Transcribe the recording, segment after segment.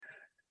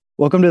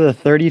Welcome to the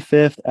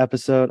 35th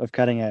episode of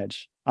Cutting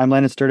Edge. I'm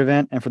Landon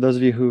Sturdivant, and for those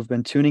of you who've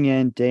been tuning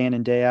in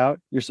and day out,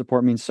 your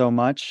support means so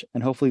much,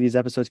 and hopefully these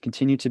episodes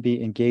continue to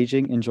be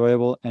engaging,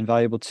 enjoyable, and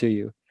valuable to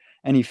you.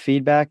 Any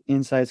feedback,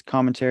 insights,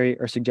 commentary,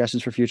 or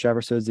suggestions for future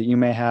episodes that you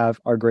may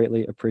have are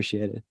greatly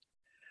appreciated.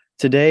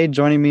 Today,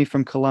 joining me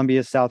from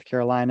Columbia, South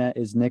Carolina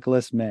is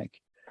Nicholas Mick.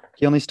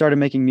 He only started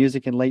making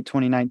music in late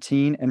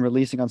 2019 and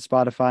releasing on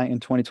Spotify in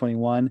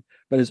 2021,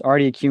 but has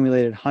already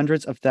accumulated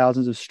hundreds of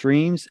thousands of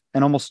streams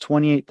and almost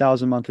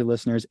 28,000 monthly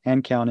listeners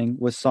and counting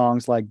with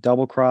songs like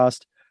Double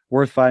Crossed,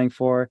 Worth Fighting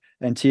For,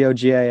 and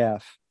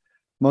TOGAF.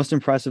 Most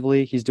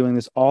impressively, he's doing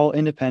this all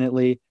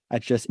independently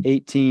at just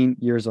 18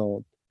 years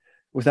old.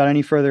 Without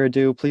any further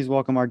ado, please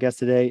welcome our guest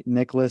today,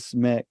 Nicholas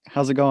Mick.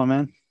 How's it going,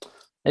 man?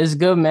 It's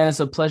good, man.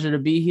 It's a pleasure to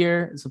be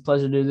here. It's a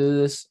pleasure to do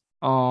this.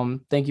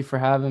 Thank you for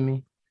having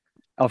me.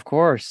 Of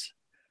course.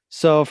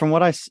 So from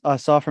what I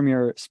saw from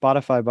your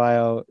Spotify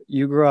bio,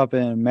 you grew up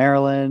in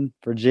Maryland,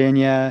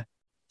 Virginia,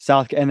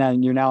 and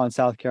then you're now in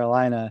South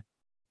Carolina.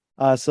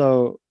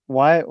 So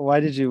why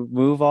did you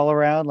move all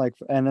around?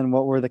 And then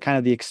what were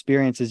the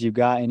experiences you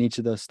got in each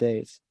of those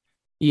states?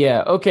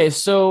 Yeah. Okay.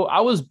 So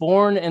I was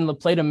born in La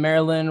Plata,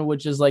 Maryland,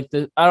 which is like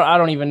I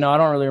don't even know. I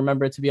don't really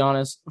remember it, to be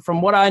honest.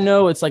 From what I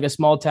know, it's like a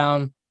small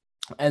town.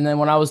 And then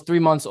when I was 3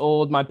 months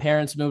old, my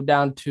parents moved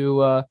down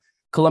to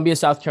Columbia,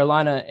 South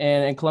Carolina.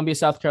 And in Columbia,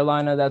 South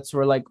Carolina, that's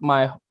where like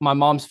my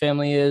mom's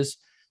family is.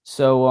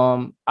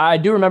 So I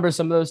do remember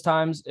some of those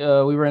times. We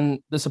were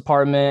in this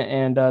apartment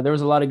and there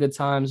was a lot of good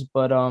times.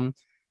 But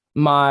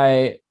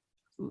my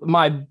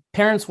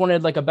parents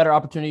wanted like a better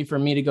opportunity for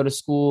me to go to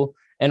school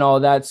and all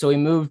that. So we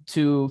moved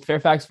to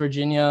Fairfax,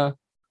 Virginia,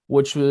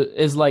 which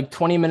is like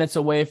 20 minutes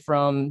away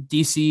from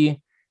DC.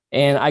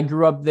 And I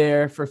grew up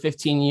there for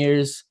 15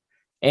 years.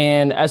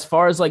 And as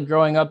far as like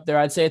growing up there,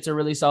 I'd say it's a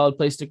really solid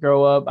place to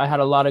grow up. I had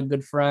a lot of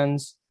good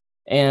friends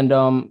and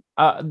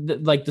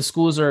like the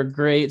schools are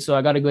great. So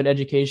I got a good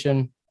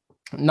education.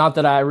 Not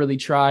that I really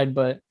tried,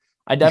 but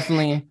I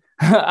definitely,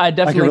 I I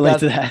can relate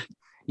to that.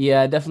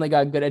 Yeah, I definitely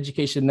got good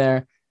education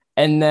there.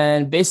 And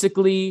then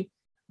basically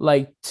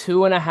like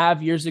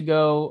 2.5 years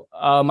ago,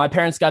 my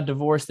parents got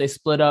divorced. They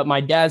split up.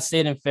 My dad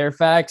stayed in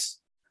Fairfax.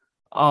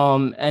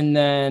 And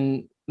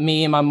then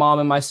me and my mom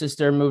and my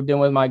sister moved in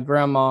with my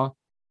grandma.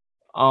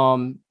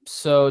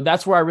 So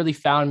that's where I really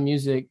found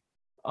music.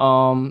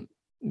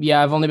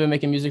 Yeah, I've only been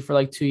making music for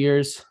like 2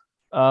 years.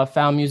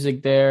 Found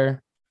music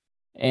there.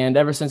 And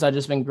ever since I've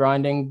just been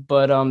grinding.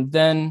 But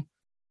then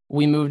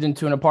we moved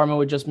into an apartment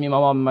with just me, my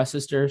mom, and my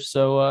sister.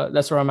 So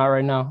that's where I'm at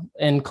right now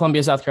in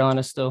Columbia, South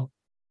Carolina still.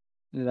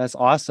 That's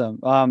awesome.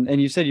 And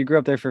you said you grew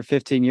up there for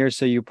 15 years,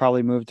 so you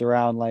probably moved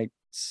around like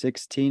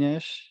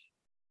 16-ish.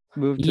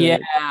 Yeah,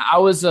 I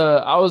was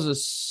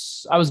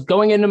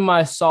going into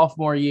my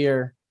sophomore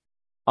year.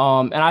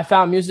 And I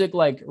found music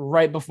like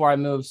right before I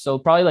moved. So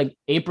probably like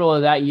April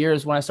of that year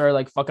is when I started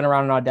like fucking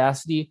around in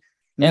Audacity.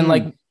 And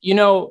like,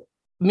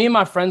 me and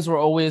my friends were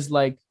always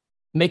like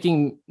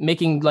making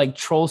like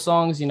troll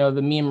songs,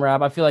 the meme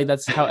rap. I feel like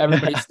that's how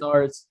everybody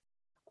starts.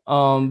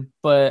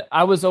 But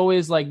I was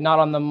always like not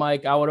on the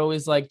mic. I would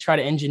always like try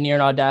to engineer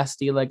in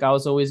Audacity. Like I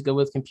was always good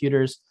with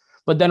computers.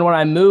 But then when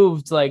I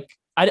moved, like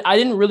I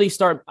didn't really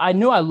start. I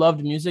knew I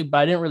loved music, but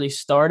I didn't really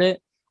start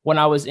it when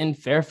I was in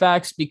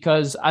Fairfax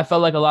because I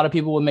felt like a lot of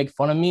people would make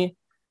fun of me.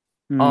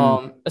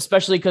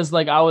 Especially because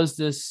like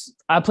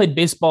I played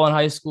baseball in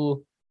high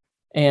school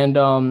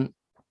and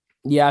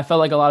yeah, I felt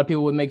like a lot of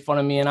people would make fun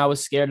of me and I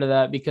was scared of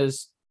that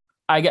because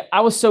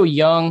I was so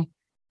young.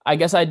 I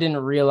guess I didn't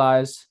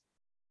realize.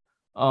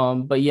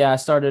 But yeah, I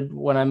started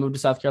when I moved to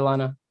South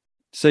Carolina.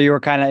 So you were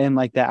kind of in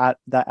like that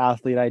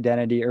athlete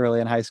identity early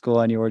in high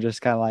school, and you were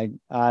just kind of like,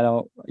 I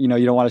don't, you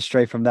don't want to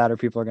stray from that, or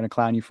people are going to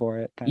clown you for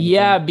it.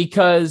 Yeah,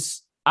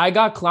 because I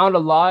got clowned a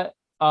lot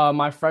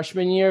my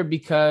freshman year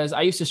because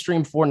I used to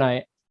stream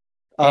Fortnite,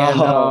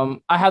 and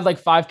I had like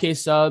 5K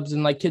subs,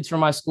 and like kids from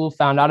my school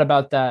found out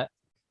about that.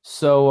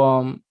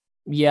 So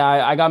yeah,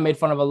 I got made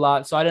fun of a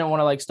lot. So I didn't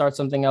want to like start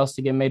something else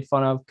to get made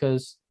fun of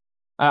because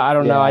I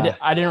don't know.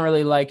 I didn't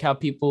really like how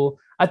people,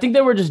 I think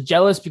they were just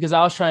jealous because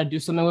I was trying to do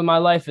something with my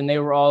life and they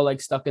were all like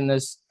stuck in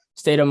this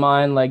state of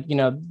mind. Like,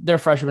 they're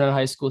freshmen in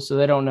high school, so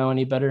they don't know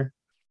any better.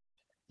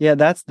 Yeah,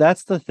 that's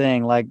the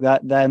thing. Like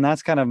and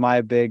that's kind of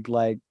my big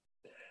like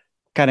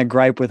kind of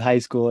gripe with high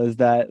school is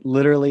that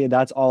literally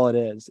that's all it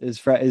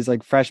is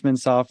like freshman,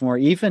 sophomore,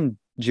 even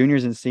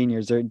juniors and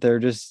seniors. They're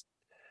just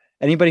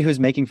anybody who's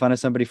making fun of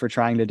somebody for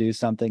trying to do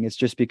something. It's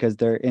just because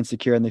they're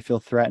insecure and they feel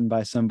threatened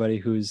by somebody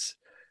who's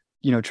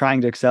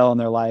trying to excel in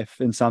their life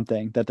in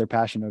something that they're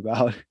passionate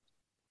about.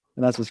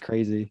 And that's what's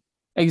crazy.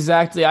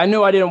 Exactly. I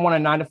knew I didn't want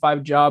a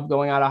 9-to-5 job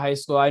going out of high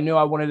school. I knew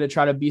I wanted to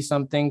try to be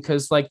something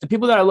because like the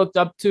people that I looked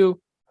up to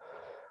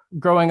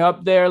growing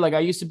up there, like I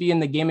used to be in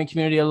the gaming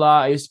community a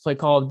lot. I used to play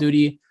Call of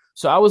Duty.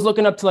 So I was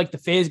looking up to like the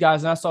FaZe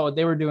guys and I saw what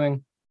they were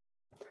doing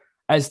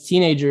as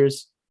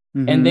teenagers.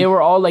 Mm-hmm. And they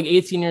were all like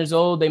 18 years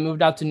old. They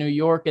moved out to New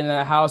York in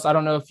that house. I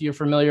don't know if you're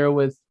familiar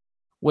with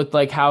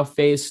like how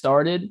FaZe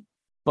started.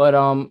 But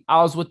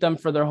I was with them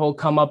for their whole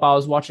come up. I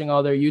was watching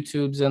all their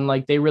YouTubes, and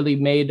like they really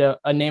made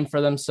a name for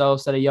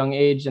themselves at a young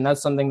age, and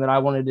that's something that I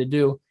wanted to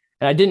do.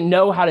 And I didn't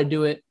know how to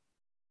do it.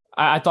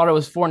 I thought it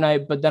was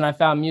Fortnite, but then I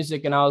found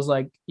music, and I was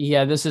like,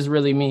 yeah, this is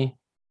really me.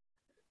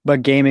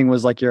 But gaming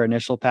was like your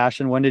initial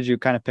passion. When did you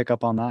kind of pick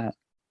up on that?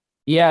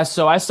 Yeah,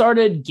 so I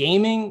started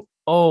gaming.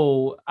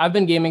 Oh, I've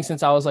been gaming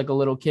since I was like a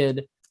little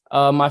kid.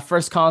 My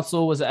first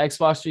console was an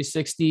Xbox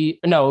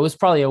 360. No, it was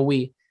probably a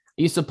Wii.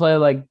 I used to play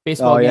like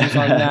baseball Oh games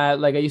on yeah. that.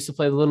 Like I used to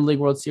play the Little League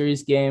World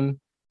Series game.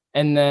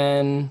 And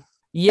then,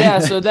 yeah,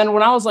 so then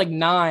when I was like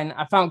 9,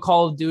 I found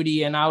Call of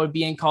Duty and I would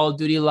be in Call of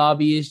Duty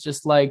lobbies,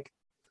 just like,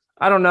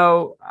 I don't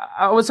know.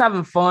 I was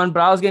having fun, but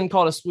I was getting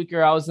called a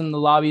squeaker. I was in the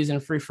lobbies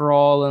and free for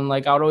all. And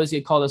like I would always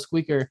get called a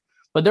squeaker.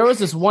 But there was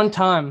this one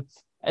time,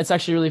 it's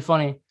actually really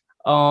funny.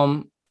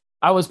 Um,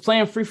 I was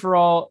playing free for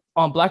all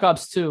on Black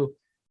Ops 2,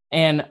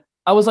 and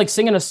I was like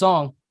singing a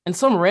song, and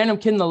some random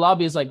kid in the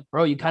lobby is like,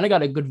 "Bro, you kind of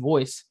got a good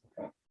voice."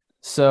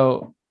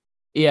 So,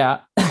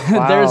 yeah,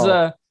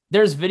 Wow.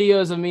 there's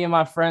videos of me and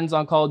my friends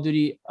on Call of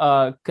Duty.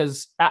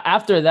 Because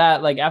after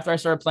that, like after I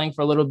started playing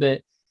for a little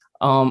bit,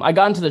 I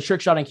got into the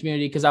trick shotting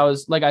community because I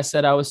was, like I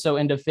said, I was so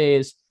into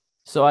phase.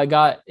 So I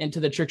got into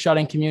the trick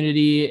shotting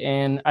community,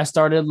 and I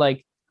started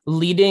like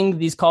leading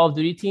these Call of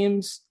Duty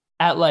teams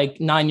at like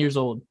 9 years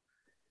old.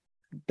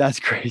 That's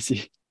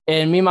crazy.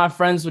 And me and my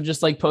friends would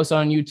just like post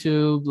on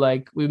YouTube,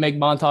 like we make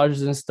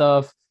montages and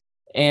stuff.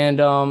 And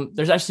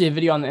there's actually a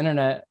video on the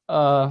internet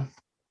of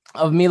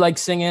me like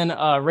singing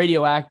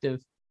Radioactive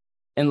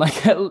in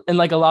like in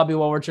like a lobby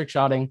while we're trick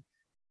shotting.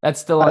 That's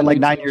still At on like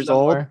YouTube 9 years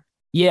old? somewhere.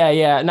 Yeah,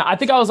 yeah. No, I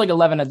think I was like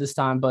 11 at this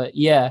time, but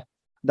yeah.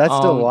 That's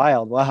still Um,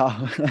 wild.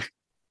 Wow.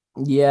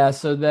 yeah,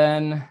 so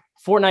then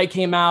Fortnite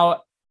came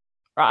out.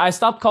 I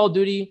stopped Call of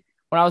Duty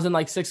when I was in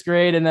like 6th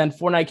grade, and then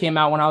Fortnite came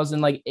out when I was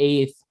in like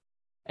 8th.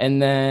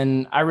 And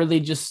then I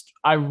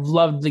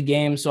loved the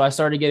game, so I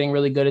started getting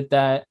really good at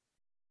that.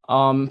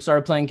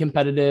 Started playing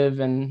competitive,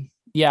 and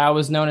yeah, I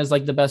was known as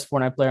like the best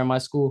Fortnite player in my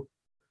school.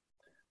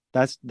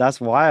 That's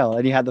wild.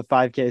 And you had the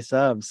 5K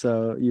subs,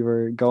 so you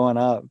were going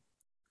up.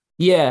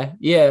 Yeah,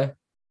 yeah.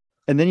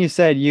 And then you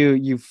said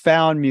you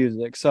found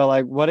music. So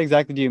like what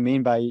exactly do you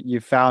mean by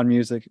you found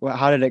music?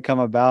 How did it come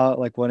about?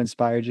 Like what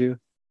inspired you?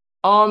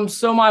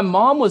 So my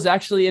mom was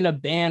actually in a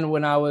band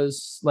when I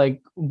was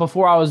like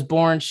before I was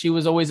born. She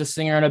was always a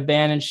singer in a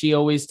band, and she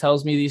always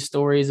tells me these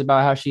stories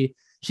about how she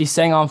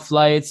sang on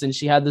flights and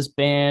she had this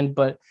band,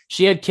 but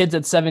she had kids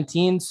at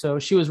 17, so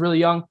she was really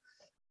young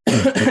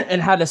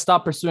and had to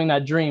stop pursuing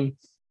that dream.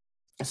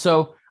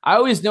 So I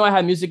always knew I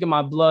had music in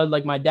my blood.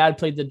 Like my dad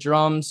played the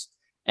drums,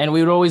 and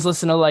we would always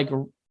listen to like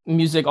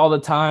music all the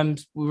time.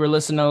 We were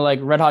listening to like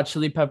Red Hot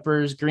Chili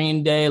Peppers,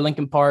 Green Day,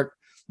 Linkin Park.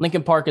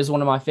 Linkin Park is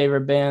one of my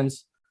favorite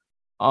bands.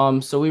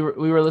 So we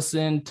were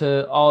listening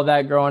to all of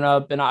that growing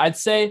up, and I'd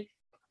say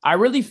I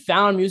really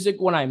found music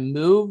when I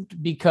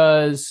moved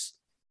because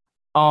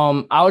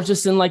I was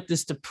just in like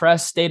this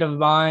depressed state of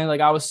mind.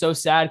 Like I was so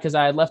sad because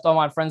I had left all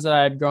my friends that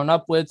I had grown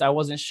up with. I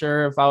wasn't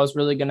sure if I was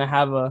really gonna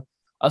have a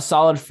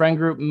solid friend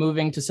group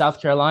moving to South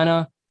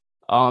Carolina.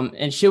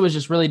 And shit was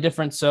just really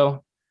different.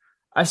 So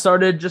I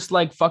started just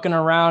like fucking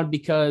around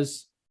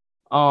because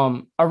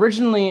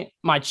originally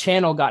my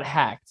channel got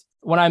hacked.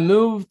 When I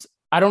moved,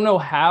 I don't know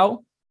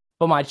how,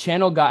 but my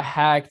channel got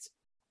hacked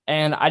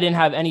and I didn't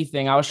have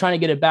anything. I was trying to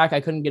get it back.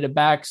 I couldn't get it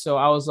back. So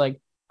I was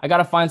like, I got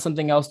to find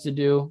something else to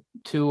do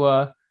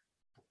to,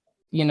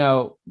 you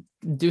know,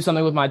 do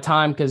something with my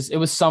time because it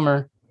was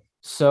summer.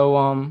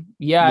 So,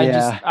 yeah,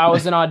 Yeah. I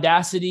was in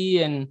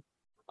Audacity, and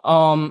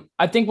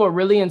I think what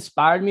really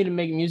inspired me to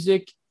make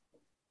music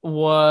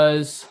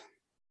was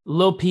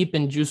Lil Peep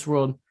and Juice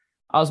World.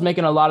 I was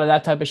making a lot of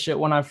that type of shit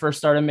when I first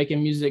started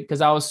making music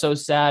because I was so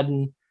sad,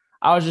 and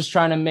I was just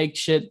trying to make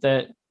shit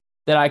that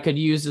I could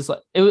use as like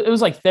it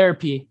was like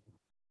therapy,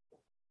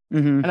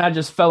 Hmm. and I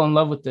just fell in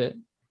love with it.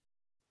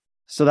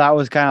 So that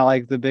was kind of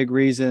like the big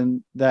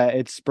reason that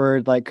it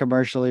spurred like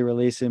commercially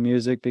releasing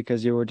music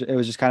because it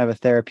was just kind of a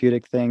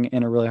therapeutic thing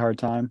in a really hard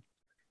time.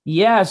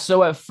 Yeah,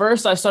 so at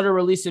first I started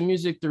releasing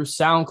music through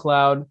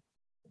SoundCloud.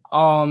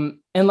 And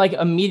like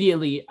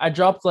immediately I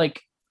dropped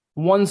like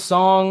one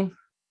song.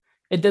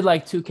 It did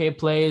like 2K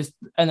plays,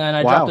 and then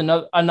I dropped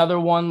Wow. another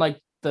one like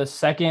the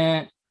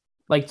second,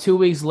 like 2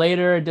 weeks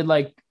later, it did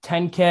like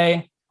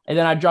 10K, and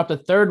then I dropped a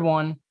third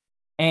one,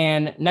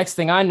 and next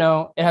thing I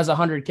know, it has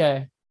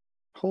 100K.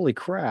 Holy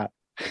crap.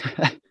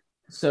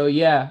 So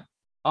yeah.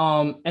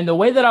 And the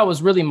way that I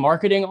was really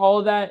marketing all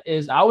of that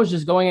is I was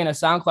just going into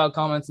SoundCloud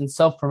comments and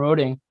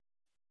self-promoting.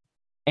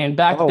 And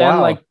back Oh then,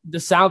 wow. like the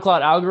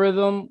SoundCloud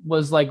algorithm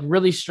was like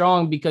really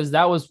strong because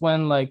that was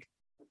when like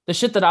the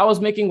shit that I was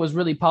making was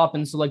really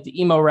popping. So like the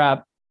emo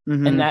rap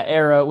in Hmm. that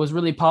era was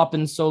really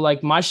popping. So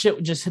like my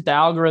shit just hit the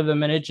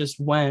algorithm and it just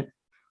went.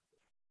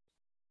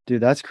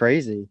 Dude, that's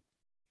crazy.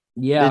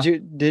 Yeah.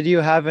 Did you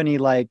have any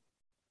like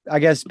I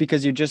guess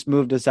because you just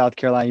moved to South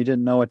Carolina, you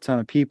didn't know a ton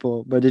of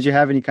people, but did you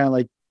have any kind of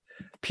like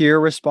peer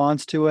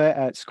response to it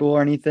at school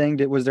or anything?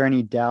 Was there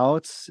any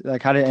doubts?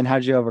 Like how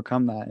did you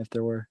overcome that if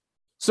there were?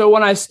 So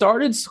when I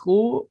started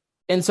school,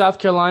 in South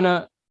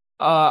Carolina,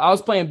 I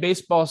was playing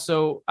baseball,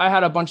 so I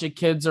had a bunch of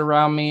kids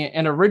around me,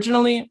 and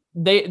originally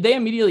they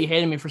immediately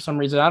hated me for some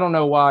reason. I don't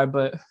know why,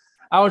 but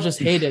I was just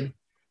hated.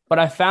 But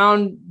I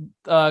found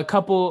a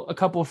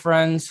couple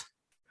friends.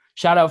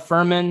 Shout out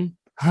Furman.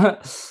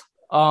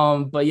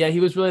 But yeah, he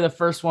was really the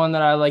first one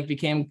that I like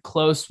became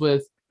close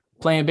with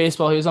playing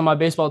baseball. He was on my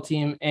baseball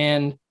team,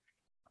 and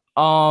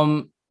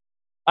um,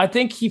 I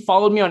think he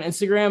followed me on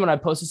Instagram, and I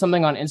posted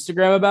something on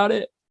Instagram about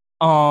it.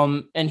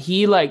 And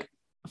he like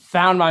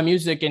found my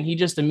music, and he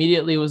just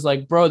immediately was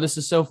like, "Bro, this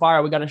is so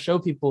fire. We got to show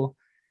people."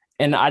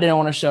 And I didn't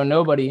want to show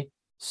nobody,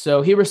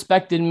 so he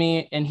respected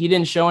me, and he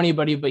didn't show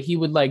anybody, but he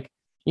would like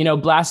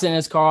blast it in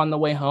his car on the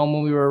way home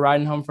when we were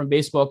riding home from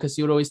baseball because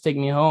he would always take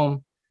me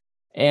home.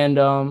 And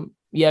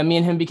yeah, me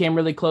and him became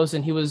really close,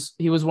 and he was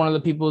one of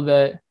the people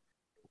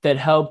that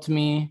helped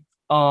me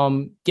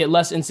get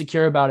less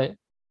insecure about it.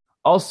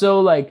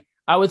 Also, like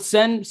I would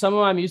send some of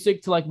my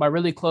music to like my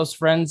really close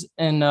friends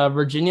in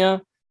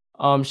Virginia.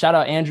 Shout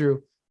out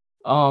Andrew.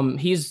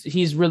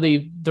 He's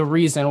really the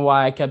reason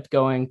why I kept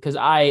going, because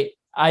I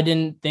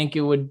didn't think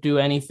it would do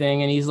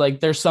anything, and he's like,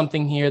 "There's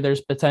something here.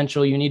 There's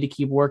potential. You need to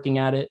keep working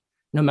at it,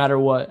 no matter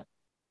what."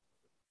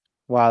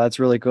 Wow, that's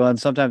really cool. And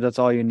sometimes that's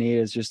all you need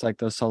is just like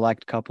those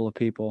select couple of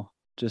people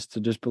just to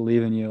just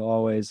believe in you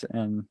always.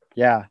 And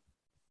yeah,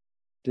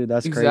 dude,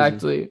 that's crazy.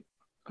 Exactly.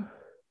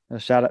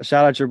 Shout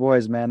out your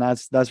boys, man.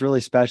 That's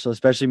really special,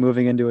 especially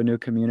moving into a new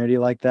community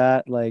like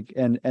that. Like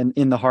and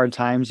in the hard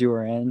times you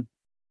were in,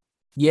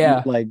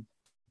 Yeah. like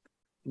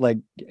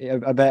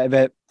I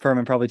bet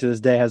Furman probably to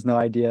this day has no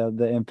idea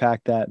the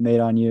impact that made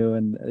on you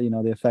and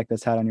the effect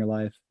that's had on your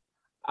life.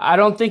 I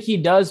don't think he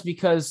does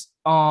because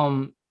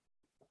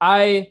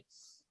I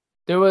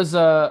there was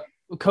a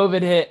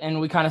COVID hit and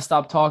we kind of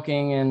stopped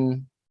talking,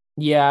 and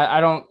yeah, I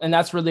don't, and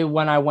that's really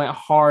when I went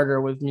harder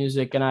with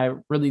music and I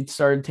really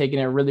started taking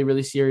it really,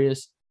 really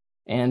serious.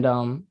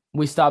 And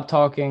we stopped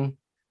talking.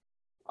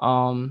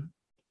 Um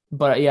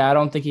but yeah, I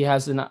don't think he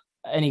has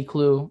any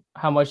clue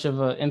how much of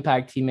an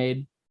impact he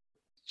made.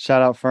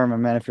 Shout out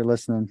Furman, man, if you're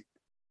listening.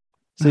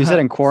 So you said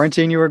in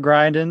quarantine you were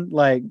grinding,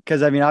 like,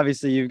 because I mean,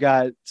 obviously you've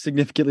got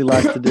significantly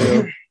less to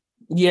do.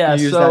 Yeah,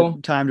 You use so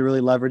that time to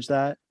really leverage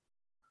that.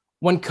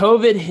 when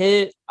COVID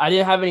hit, I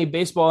didn't have any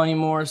baseball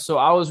anymore. So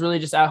I was really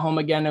just at home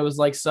again. It was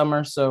like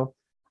summer. So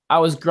I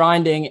was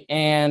grinding,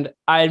 and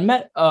I had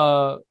met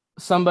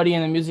somebody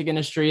in the music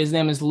industry. His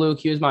name is Luke.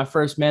 He was my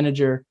first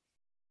manager.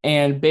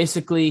 And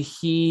basically,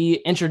 he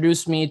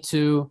introduced me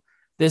to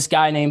this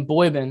guy named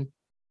Boyben.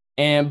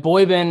 And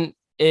Boyben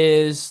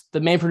is the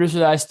main producer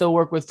that I still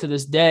work with to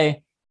this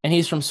day. And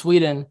he's from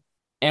Sweden.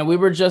 And we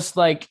were just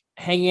like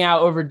hanging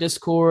out over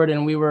Discord,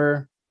 and we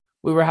were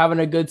having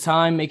a good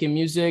time making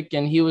music.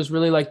 And he was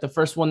really like the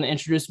first one that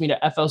introduced me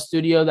to FL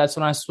Studio. That's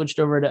when I switched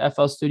over to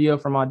FL Studio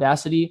from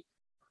Audacity.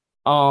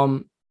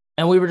 And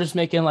we were just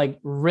making like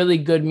really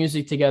good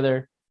music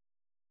together.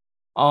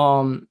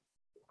 Um,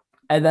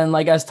 and then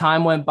like as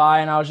time went by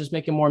and I was just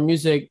making more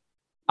music,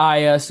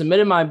 I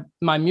submitted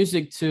my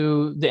music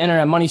to the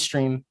Internet Money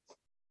Stream.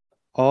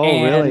 Oh,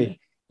 And really?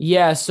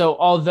 yeah, so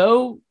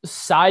although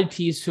Side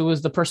Piece, who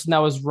was the person that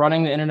was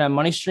running the Internet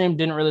Money Stream,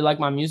 didn't really like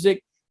my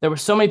music, there were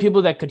so many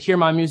people that could hear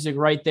my music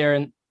right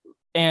there.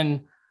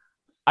 And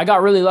I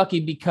got really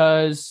lucky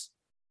because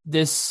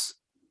this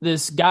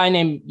guy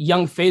named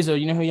Young Fazo,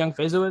 you know who Young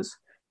Fazo is?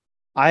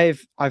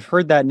 I've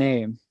heard that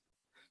name.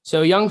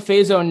 So Young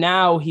Fazo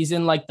now, he's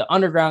in like the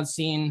underground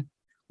scene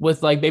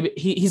with like baby.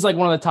 He's like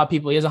one of the top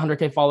people. He has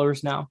 100K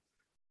followers now.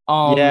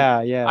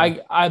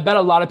 Yeah. I bet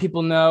a lot of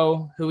people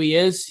know who he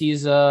is. He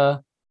was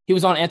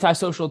on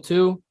Antisocial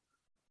too.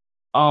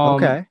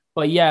 Okay.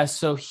 But yeah,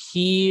 so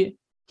he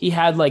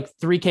had like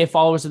 3K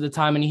followers at the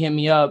time, and he hit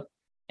me up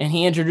and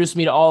he introduced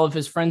me to all of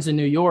his friends in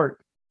New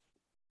York.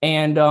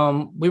 And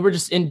we were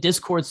just in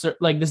Discord,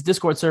 like this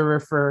Discord server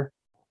for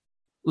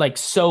like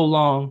so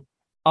long,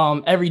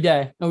 every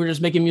day. And we were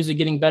just making music,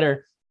 getting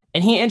better.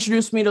 And he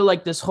introduced me to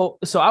like this whole,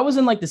 so I was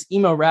in like this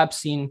emo rap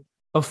scene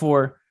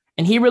before,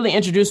 and he really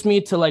introduced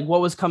me to like what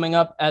was coming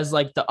up as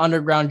like the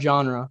underground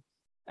genre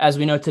as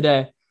we know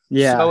today.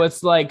 Yeah. So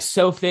it's like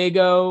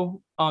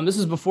SoFago. This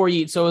is before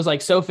Yeet. So it was like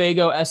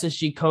SoFago,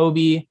 SSG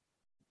Kobe.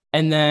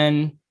 And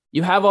then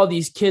you have all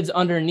these kids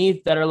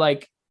underneath that are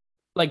like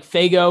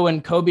Fago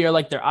and Kobe are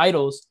like their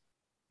idols.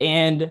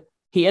 And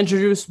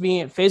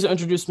Fazo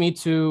introduced me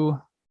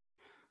to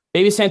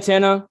Baby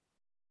Santana,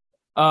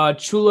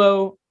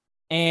 Chulo,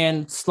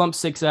 and Slump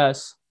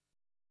 6S.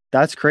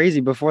 That's crazy.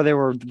 Before they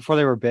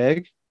were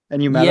big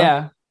and you met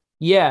them?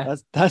 Yeah.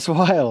 That's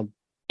wild.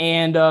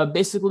 And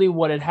basically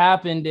what had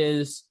happened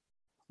is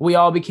we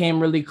all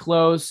became really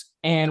close,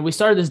 and we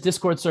started this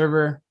Discord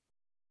server.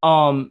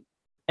 And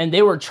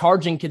they were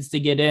charging kids to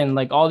get in,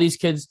 like all these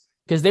kids,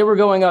 because they were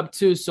going up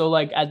too. So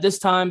like at this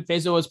time,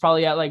 Fazo was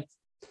probably at like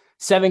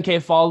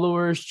 7K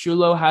followers.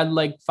 Chulo had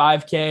like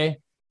 5K.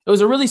 It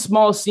was a really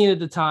small scene at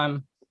the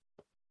time.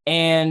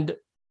 And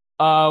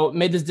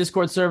made this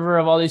Discord server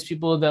of all these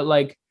people that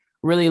like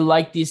really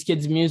liked these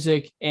kids'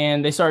 music,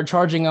 and they started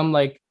charging them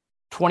like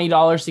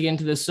 $20 to get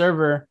into this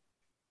server.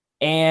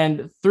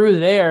 And through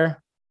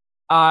there,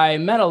 I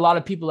met a lot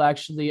of people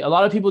actually. A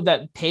lot of people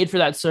that paid for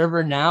that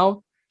server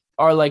now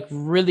are like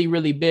really,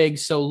 really big.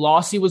 So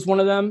Lossy was one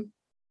of them.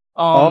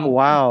 Oh, Um,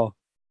 wow.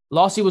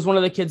 Lossy was one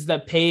of the kids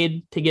that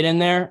paid to get in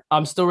there.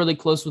 I'm still really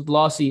close with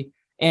Lossy.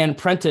 And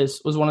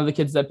Prentice was one of the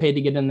kids that paid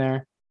to get in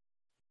there.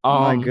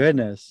 My Um,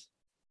 goodness.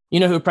 you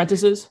know who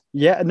Prentice is?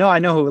 Yeah, no, I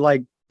know who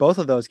like both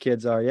of those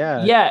kids are.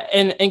 Yeah. Yeah,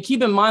 and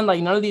keep in mind,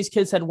 like none of these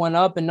kids had went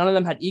up, and none of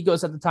them had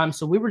egos at the time.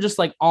 So we were just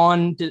like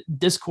on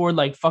Discord,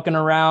 like fucking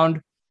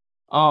around,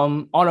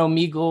 on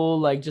Omegle,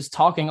 like just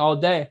talking all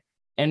day,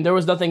 and there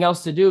was nothing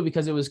else to do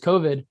because it was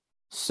COVID.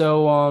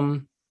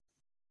 So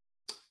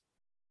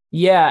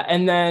yeah,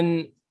 and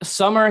then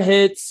summer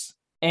hits,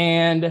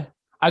 and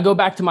I go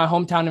back to my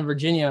hometown in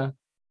Virginia,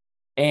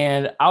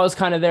 and I was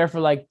kind of there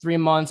for like 3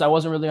 months. I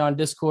wasn't really on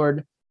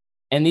Discord,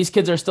 and these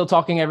kids are still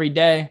talking every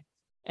day,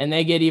 and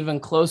they get even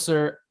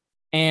closer.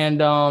 And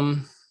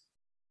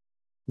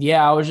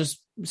yeah, I was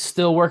just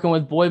still working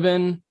with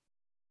Boybin.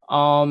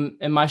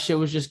 And my shit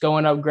was just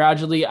going up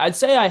gradually. I'd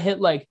say I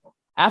hit like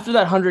after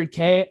that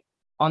 100K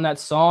on that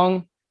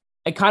song,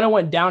 it kind of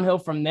went downhill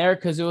from there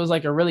because it was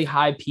like a really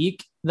high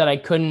peak that I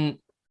couldn't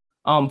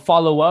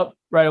follow up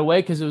right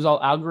away because it was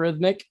all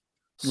algorithmic.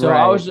 So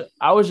Right.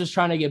 I was just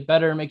trying to get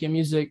better making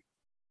music.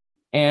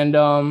 And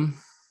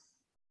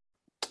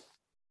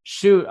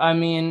shoot, I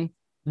mean,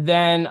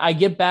 then I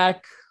get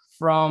back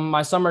from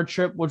my summer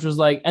trip, which was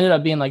like ended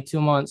up being like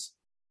 2 months.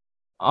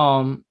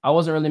 I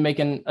wasn't really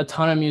making a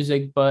ton of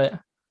music, but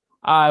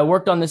I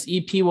worked on this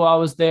EP while I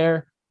was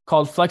there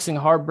called Flexing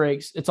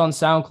Heartbreaks. It's on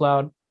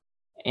SoundCloud.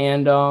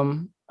 And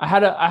I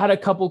had a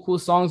couple cool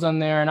songs on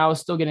there and I was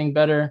still getting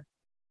better.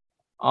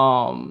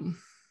 Um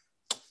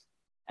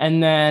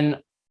and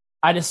then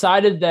I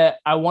decided that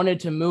I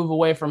wanted to move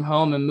away from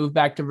home and move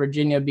back to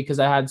Virginia because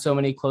I had so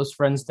many close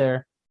friends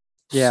there.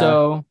 Yeah.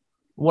 So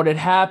what had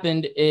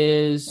happened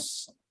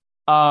is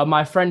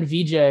my friend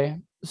VJ,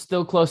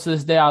 still close to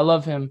this day, I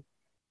love him.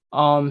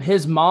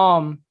 His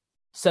mom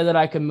said that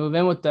I could move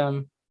in with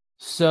them.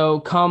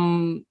 So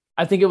come,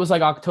 I think it was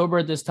like October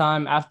at this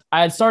time. After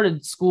I had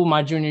started school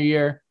my junior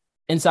year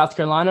in South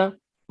Carolina,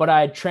 but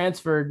I had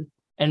transferred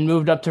and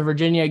moved up to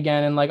Virginia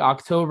again in like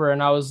October,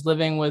 and I was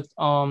living with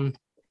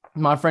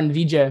my friend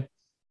VJ.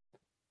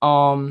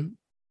 Um,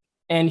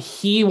 and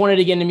he wanted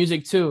to get into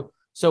music too,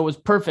 so it was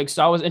perfect.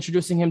 So I was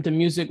introducing him to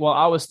music while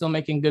I was still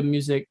making good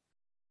music,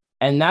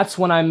 and that's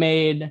when I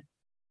made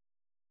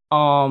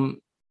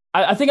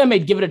I think I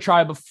made Give It a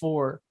Try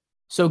before.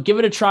 So Give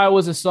It a Try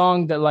was a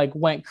song that like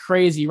went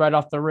crazy right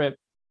off the rip.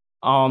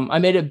 I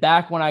made it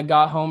back when I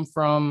got home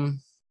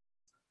from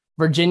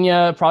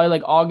Virginia, probably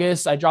like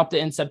August. I dropped it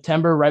in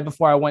September, right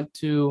before I went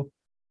to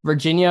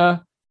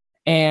Virginia,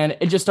 and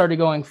it just started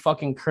going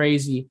fucking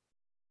crazy.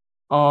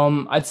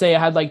 I'd say I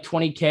had like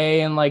 20K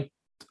in like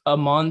a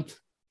month.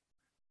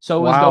 So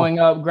it was Wow. going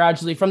up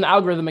gradually from the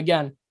algorithm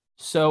again.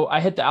 So I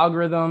hit the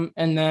algorithm,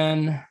 and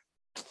then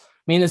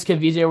me and this kid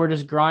VJ were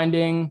just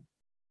grinding.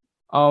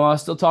 I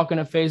was still talking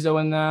to Fazo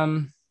and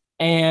them.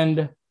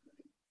 And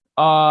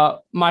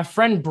my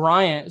friend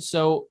Bryant,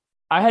 so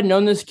I had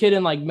known this kid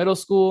in like middle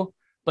school,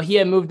 but he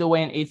had moved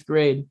away in 8th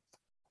grade.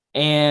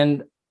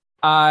 And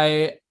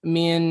me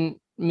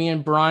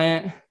and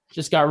Bryant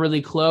just got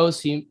really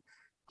close. He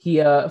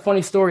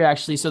funny story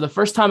actually. So the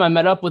first time I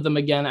met up with him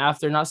again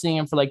after not seeing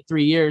him for like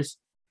 3 years,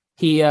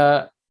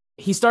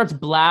 he starts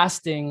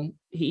blasting.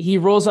 He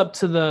rolls up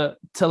to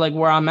like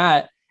where I'm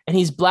at, and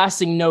he's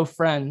blasting No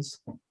Friends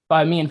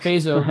by me and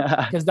Fazo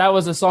because that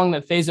was a song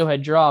that Fazo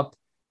had dropped.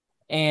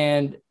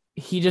 And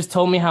he just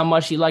told me how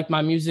much he liked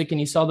my music and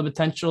he saw the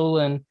potential.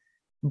 And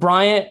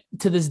Bryant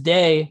to this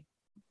day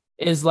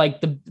is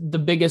like the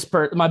biggest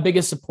my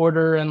biggest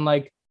supporter, and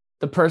like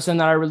the person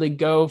that I really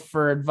go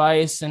for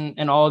advice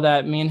and all of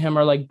that. Me and him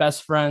are like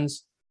best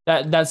friends.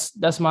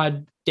 That's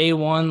my day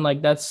one.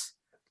 Like that's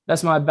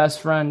my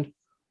best friend.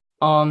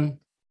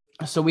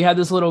 So we had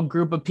this little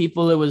group of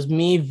people. It was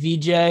me,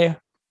 VJ,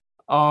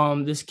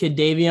 this kid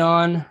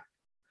Davion,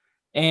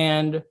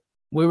 and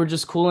we were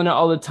just cooling it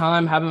all the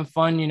time, having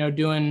fun, you know,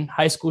 doing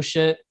high school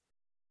shit.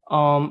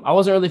 I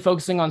wasn't really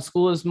focusing on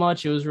school as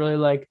much. It was really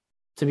like,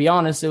 to be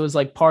honest, it was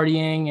like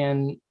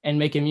partying and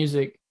making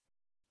music.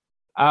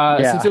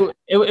 Since Yeah.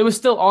 it was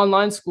still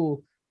online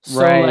school,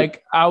 so Right.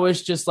 like I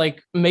was just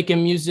like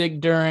making music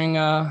during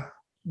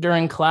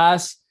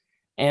class,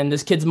 and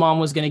this kid's mom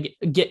was gonna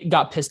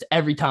got pissed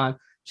every time.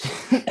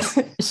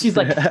 She's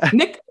like,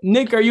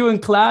 Nick, are you in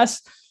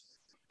class?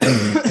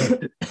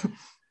 I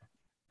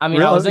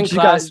mean, I was in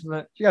class,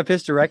 but She got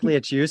pissed directly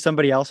at you,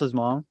 somebody else's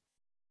mom.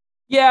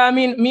 yeah, I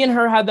mean, me and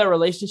her had that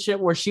relationship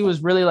where she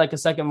was really like a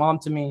second mom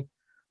to me.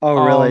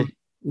 Oh, really?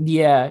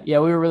 Yeah, we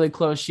were really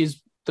close.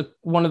 She's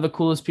one of the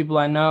coolest people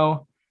I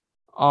know.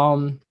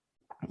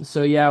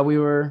 So yeah,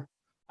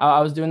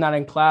 I was doing that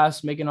in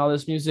class, making all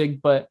this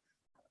music, but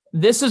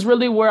this is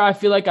really where I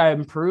feel like I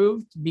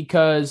improved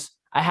because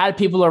I had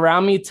people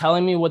around me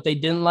telling me what they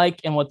didn't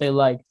like and what they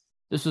liked.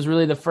 This was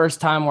really the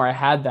first time where I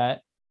had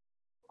that,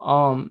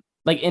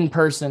 like in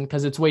person,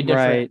 because it's way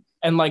different. Right.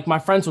 And like my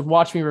friends would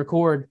watch me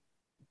record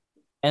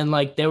and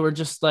like they were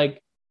just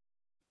like,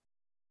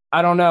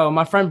 I don't know.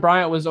 My friend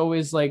Bryant was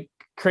always like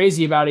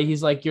crazy about it.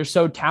 He's like, you're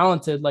so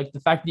talented. Like the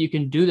fact that you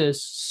can do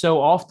this so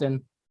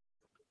often.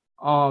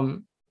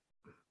 Um,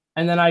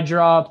 and then I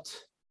dropped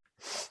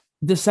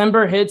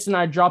December hits and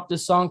I dropped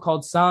this song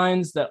called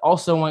Signs that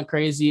also went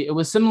crazy. It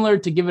was similar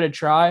to Give It a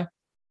Try.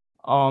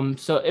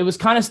 So it was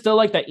kind of still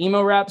like that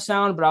emo rap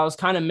sound, but I was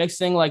kind of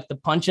mixing like the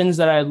punch-ins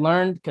that I had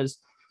learned, because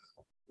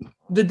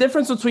the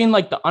difference between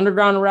like the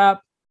underground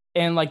rap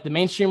and like the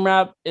mainstream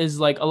rap is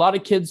like a lot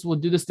of kids will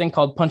do this thing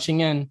called punching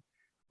in,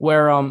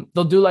 where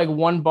they'll do like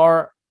one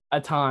bar at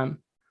a time.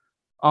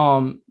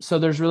 So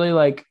there's really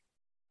like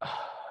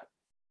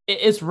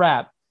it's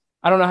rap.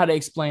 I don't know how to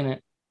explain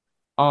it.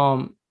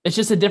 It's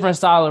just a different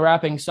style of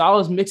rapping. So I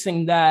was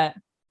mixing that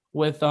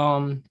with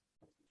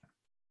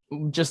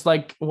just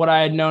like what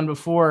I had known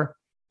before,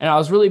 and I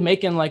was really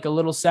making like a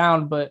little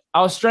sound, but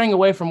I was straying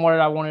away from what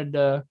I wanted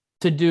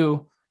to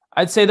do.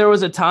 I'd say there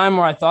was a time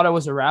where I thought I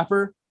was a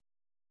rapper,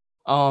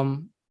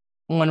 when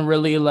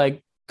really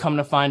like come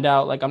to find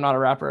out like I'm not a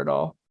rapper at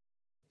all.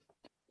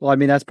 Well, I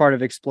mean, that's part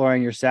of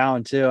exploring your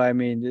sound too. I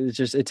mean,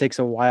 it takes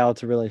a while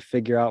to really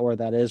figure out where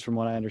that is, from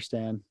what I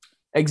understand.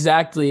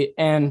 Exactly.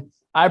 And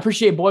I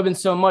appreciate Boybin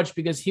so much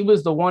because he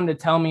was the one to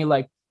tell me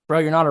like, bro,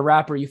 you're not a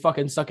rapper. You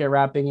fucking suck at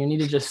rapping. You need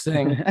to just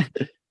sing.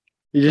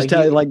 You just Like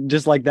tell he, like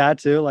just like that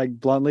too, like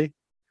bluntly.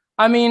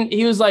 I mean,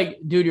 he was like,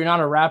 dude, you're not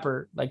a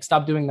rapper. Like,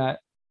 stop doing that.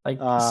 Like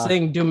Uh,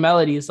 sing, do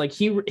melodies. Like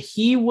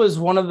he was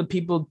one of the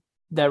people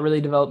that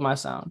really developed my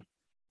sound.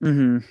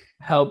 mhm.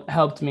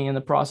 Helped me in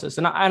the process.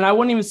 And I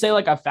wouldn't even say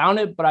like I found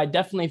it, but I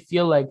definitely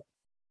feel like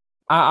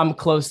I'm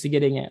close to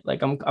getting it.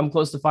 Like I'm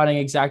close to finding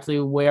exactly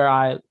where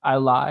I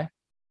lie.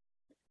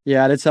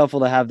 Yeah, and it's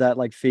helpful to have that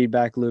like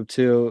feedback loop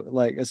too,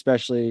 like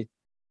especially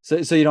so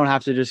you don't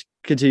have to just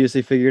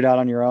continuously figure it out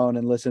on your own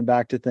and listen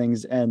back to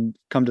things and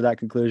come to that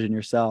conclusion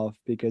yourself,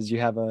 because you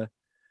have a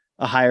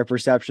higher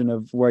perception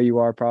of where you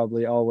are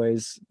probably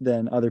always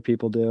than other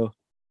people do.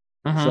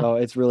 Mhm. So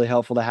it's really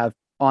helpful to have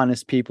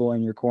honest people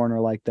in your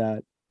corner like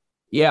that.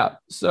 Yeah.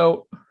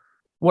 So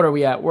what are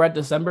we at? We're at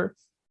December.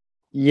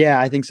 Yeah,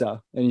 I think so.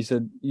 And you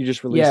said you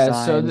just released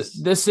Yeah. So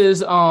Signs. this is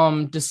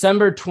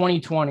December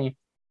 2020.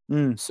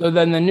 Mm. So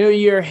then the new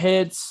year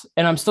hits,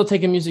 and I'm still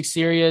taking music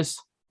serious.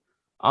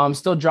 I'm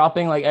still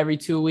dropping like every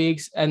 2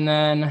 weeks, and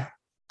then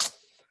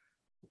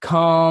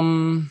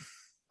come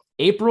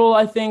April,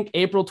 I think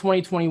April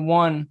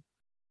 2021,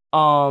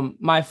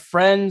 my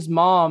friend's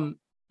mom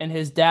and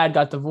his dad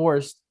got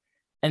divorced,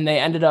 and they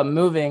ended up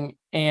moving,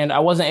 and I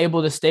wasn't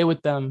able to stay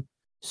with them,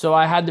 so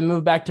I had to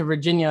move back to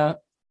Virginia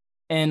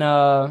in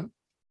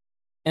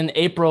in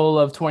April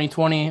of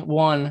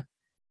 2021.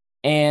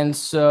 And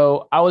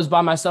so I was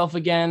by myself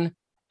again,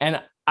 and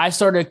I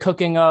started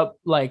cooking up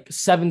like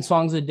 7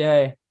 songs a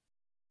day,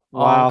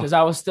 Wow. because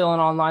I was still in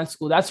online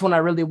school. That's when I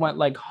really went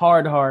like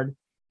hard.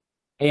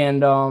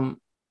 And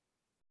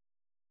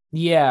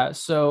yeah,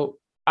 so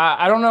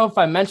I don't know if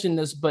I mentioned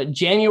this, but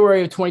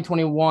January of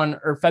 2021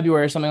 or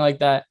February or something like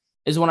that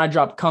is when I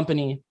dropped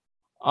Company.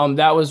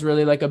 That was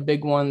really like a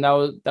big one.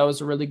 That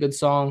was a really good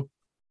song.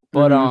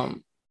 But Hmm.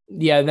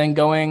 yeah, then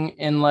going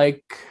in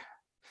like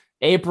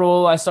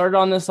April, I started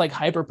on this like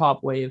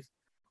hyperpop wave.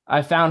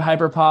 I found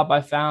hyperpop,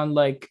 I found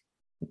like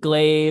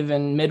Glaive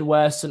and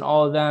Midwest and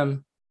all of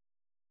them.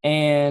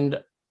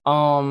 And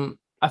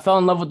I fell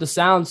in love with the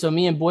sound. So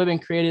me and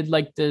Boybin created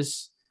like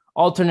this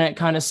alternate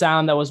kind of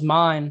sound that was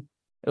mine.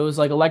 It was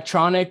like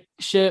electronic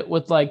shit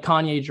with like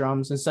Kanye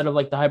drums instead of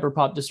like the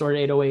hyperpop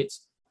distorted 808s.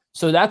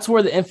 So that's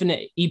where the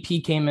Infinite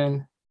EP came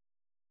in.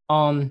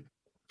 Um,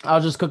 I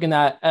was just cooking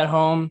that at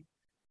home,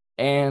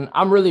 and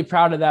I'm really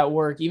proud of that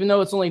work. Even though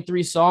it's only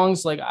 3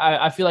 songs, like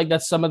I feel like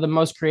that's some of the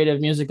most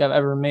creative music I've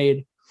ever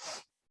made.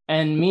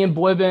 And me and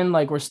Boybin,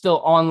 like we're still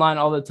online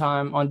all the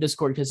time on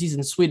Discord because he's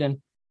in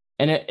Sweden.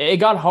 And it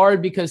got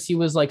hard because he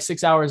was like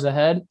 6 hours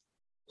ahead.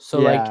 So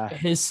like Yeah.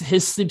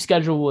 his sleep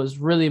schedule was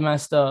really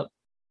messed up.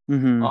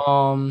 Hmm.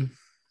 Um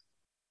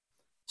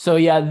so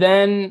yeah,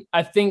 then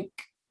I think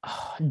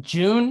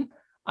June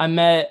I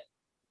met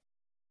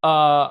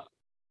uh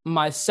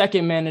my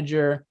second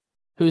manager,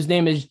 whose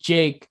name is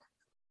Jake.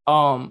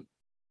 Um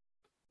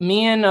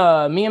me and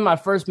my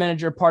first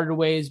manager parted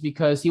ways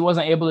because he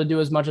wasn't able to do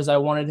as much as I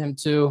wanted him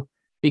to,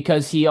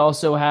 because he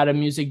also had a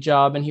music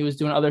job and he was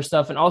doing other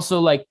stuff. And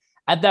also like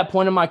at that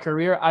point in my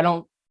career, I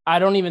don't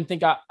even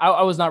think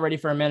I was not ready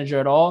for a manager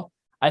at all.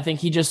 I think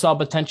he just saw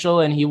potential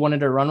and he wanted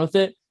to run with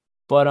it.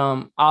 But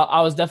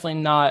I was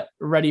definitely not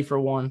ready for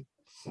one.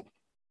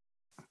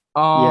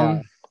 Yeah.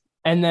 Um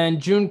and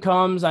then June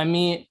comes, I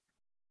meet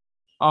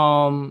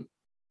um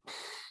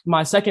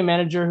my second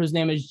manager, whose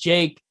name is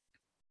Jake,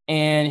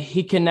 and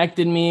he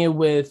connected me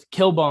with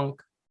Killbunk.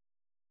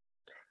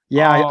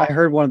 Yeah, I Um,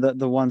 heard one of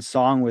the one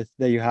song with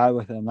that you had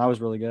with him. That was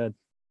really good.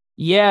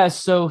 yeah,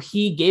 so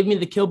he gave me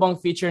the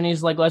Killbunk feature, and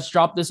he's like, "Let's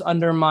drop this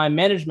under my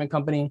management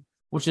company,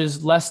 which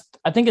is less.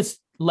 I think it's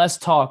less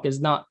talk. Is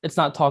not. It's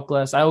not talk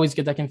less. I always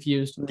get that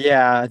confused.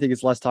 Yeah, I think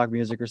it's Let's Talk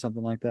Music or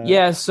something like that.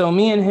 Yeah, so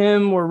me and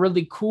him were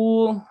really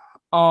cool.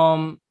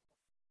 Um,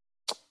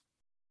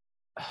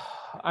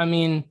 I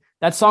mean,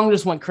 that song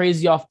just went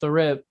crazy off the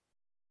rip.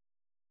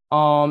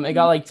 It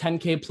got like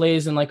 10K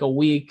plays in like a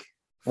week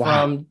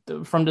Wow.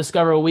 from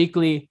Discover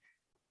Weekly,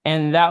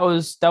 and that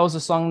was a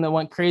song that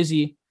went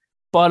crazy.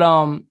 But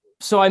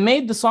so I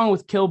made the song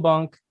with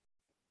Killbunk,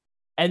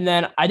 and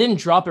then I didn't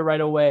drop it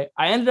right away.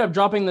 I ended up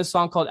dropping this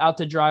song called Out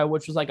to Dry,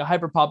 which was like a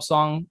hyperpop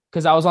song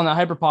because I was on the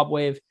hyperpop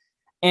wave.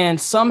 And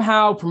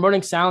somehow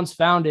Promoting Sounds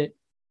found it,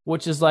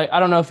 which is like, I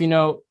don't know if you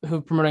know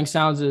who Promoting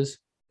Sounds is.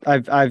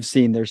 I've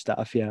seen their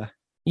stuff. Yeah.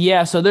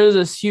 Yeah, so there's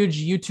this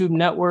huge YouTube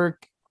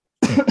network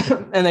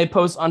and they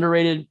post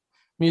underrated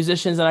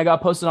musicians, and I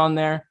got posted on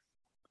there.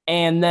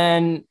 And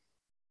then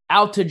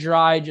Out to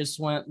Dry just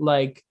went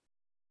like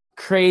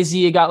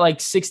crazy. It got like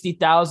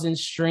 60,000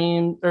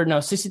 streams, or no,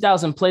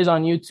 60,000 plays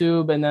on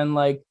YouTube, and then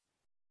like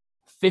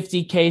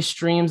 50K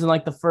streams in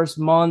like the first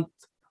month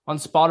on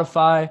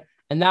Spotify,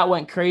 and that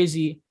went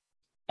crazy.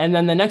 And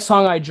then the next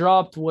song I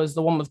dropped was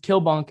the one with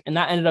Killbunk, and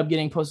that ended up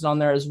getting posted on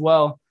there as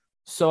well.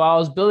 So I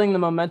was building the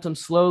momentum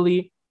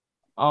slowly,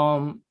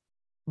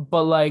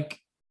 but like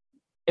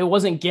it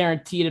wasn't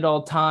guaranteed at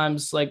all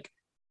times. Like,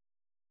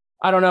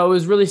 I don't know, it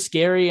was really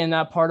scary in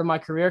that part of my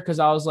career because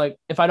I was like,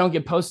 if I don't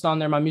get posted on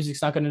there, my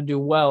music's not going to do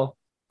well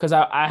because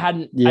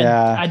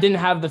Yeah. I didn't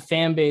have the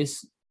fan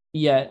base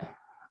yet.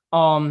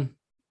 Um,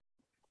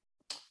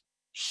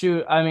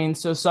 Shoot, I mean,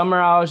 so summer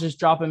I was just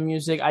dropping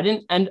music. I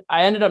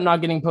ended up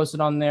not getting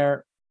posted on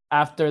there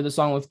after the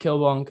song with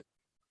Killbunk.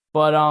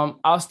 But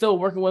I was still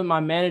working with my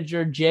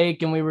manager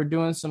Jake, and we were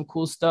doing some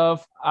cool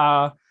stuff.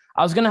 I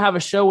was gonna have a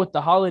show with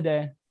The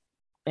Holiday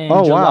in Oh,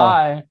 wow.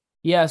 July.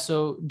 Yeah,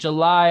 so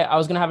July I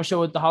was gonna have a show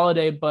with The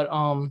Holiday, but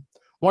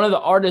one of the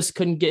artists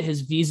couldn't get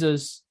his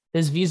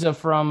visa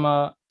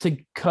from to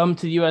come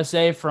to the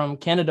USA from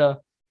Canada.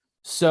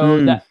 So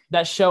Mm.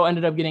 that show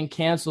ended up getting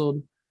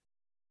canceled.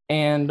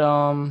 And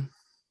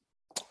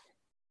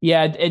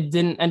yeah, it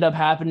didn't end up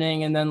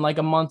happening. And then like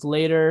a month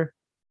later,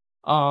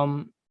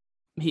 um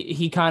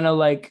he kind of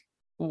like,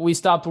 we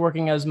stopped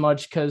working as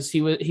much because he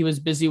was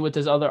busy with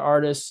his other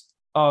artist,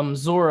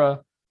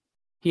 Zora.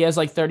 He has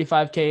like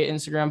 35K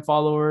Instagram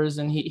followers,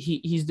 and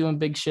he's doing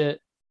big shit.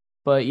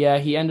 But yeah,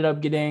 he ended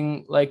up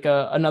getting like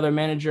another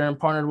manager and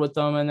partnered with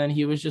them, and then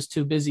he was just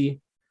too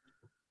busy.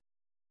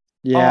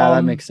 Yeah, that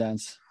um makes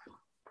sense.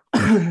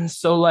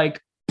 so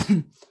like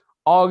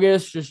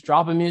August, just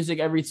dropping music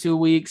every 2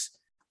 weeks.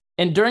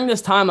 And during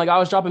this time, like I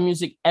was dropping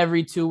music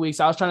every 2 weeks.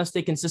 I was trying to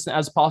stay consistent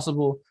as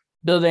possible,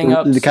 building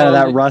up The kind of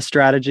that slowly. Rust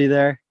strategy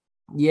there.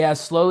 Yeah,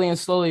 slowly and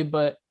slowly.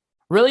 But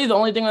really the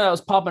only thing that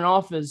was popping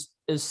off is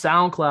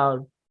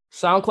SoundCloud.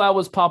 SoundCloud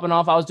was popping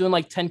off. I was doing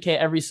like 10K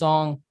every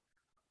song.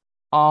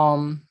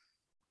 Um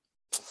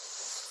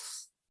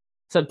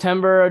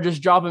September,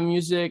 just dropping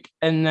music,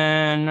 and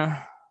then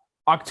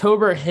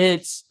October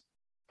hits,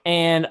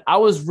 and I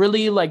was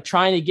really like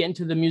trying to get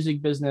into the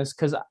music business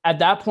because at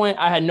that point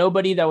I had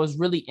nobody that was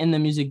really in the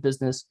music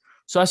business.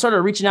 So I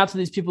started reaching out to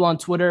these people on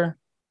Twitter,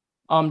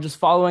 just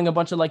following a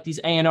bunch of like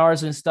these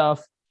A&Rs and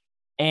stuff.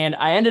 And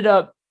I ended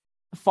up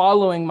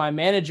following my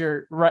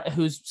manager,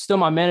 who's still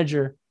my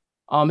manager.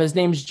 His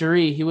name's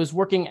Jari. He was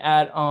working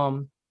at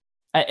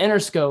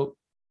Interscope,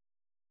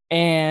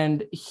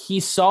 and he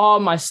saw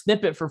my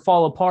snippet for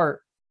Fall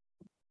Apart,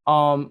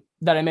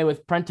 that I made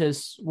with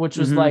Prentice, which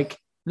was Hmm. like,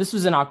 this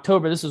was in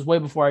October. This was way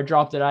before I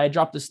dropped it. I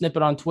dropped a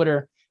snippet on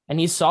Twitter, and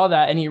he saw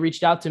that and he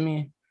reached out to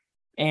me,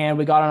 and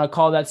we got on a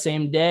call that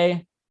same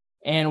day,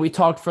 and we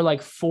talked for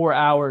like 4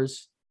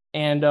 hours.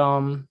 And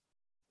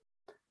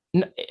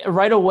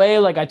right away,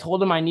 like I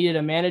told him I needed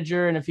a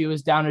manager, and if he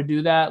was down to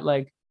do that,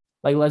 like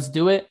let's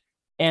do it.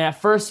 And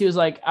at first he was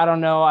like, I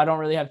don't know, I don't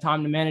really have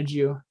time to manage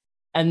you.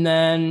 And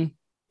then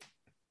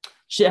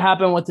shit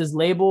happened with his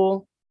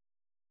label,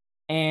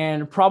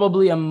 and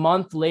probably a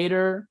month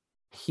later,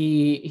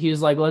 he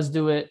was like, let's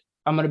do it.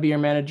 I'm gonna be your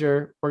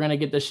manager. We're gonna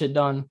get this shit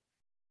done.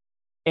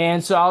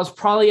 And so I was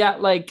probably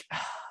at like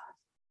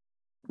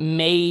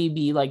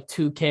maybe like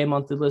 2K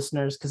monthly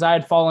listeners because I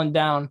had fallen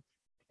down.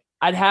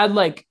 I'd had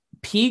like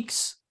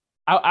peaks.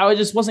 I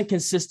just wasn't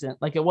consistent.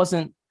 Like it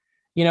wasn't,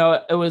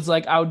 it was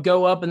like I would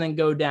go up and then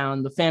go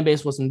down. The fan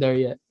base wasn't there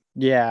yet.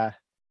 Yeah.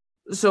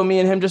 So me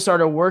and him just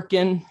started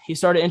working. He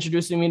started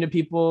introducing me to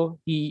people.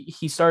 He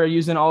started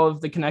using all of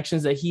the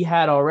connections that he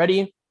had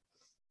already,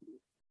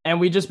 and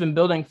we just been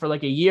building for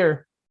like a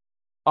year.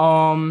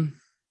 Um,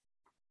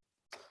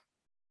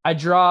 I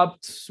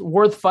dropped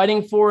Worth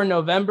Fighting For in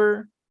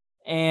November,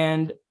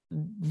 and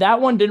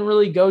that one didn't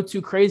really go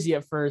too crazy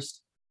at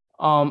first.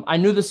 I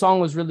knew the song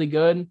was really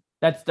good.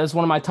 That's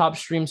one of my top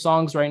stream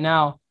songs right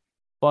now,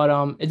 but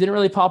it didn't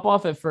really pop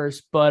off at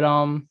first. But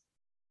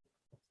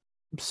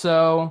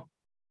so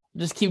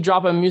just keep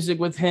dropping music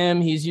with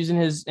him. He's using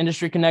his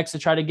industry connects to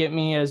try to get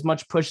me as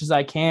much push as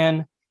I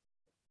can.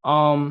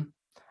 Um,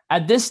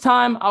 at this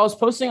time, I was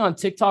posting on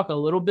TikTok a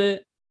little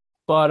bit,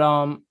 but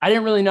I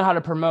didn't really know how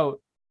to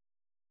promote.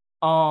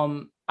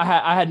 I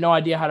had no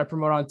idea how to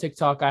promote on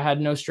TikTok. I had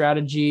no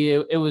strategy.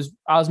 I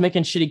was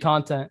making shitty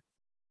content.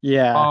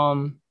 Yeah.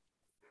 Um,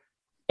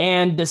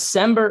 and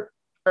December,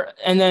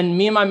 and then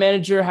me and my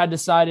manager had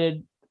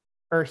decided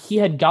or he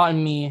had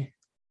gotten me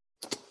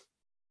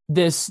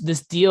this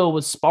deal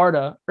with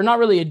Sparta, or not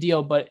really a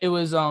deal, but it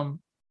was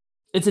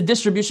it's a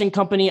distribution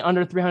company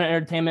under 300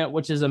 Entertainment,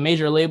 which is a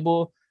major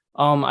label.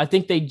 I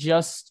think they're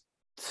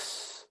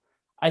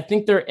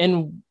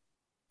in.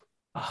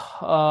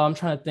 I'm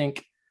trying to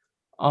think.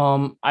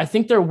 I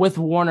think they're with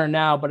Warner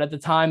now, but at the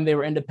time they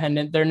were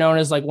independent. They're known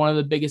as like one of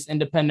the biggest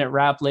independent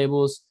rap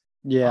labels.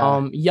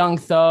 Yeah. Young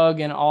Thug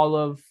and all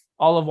of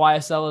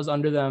YSL is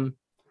under them.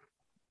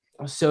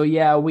 So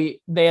yeah,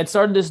 they had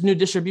started this new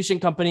distribution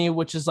company,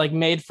 which is like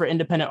made for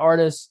independent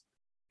artists,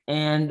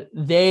 and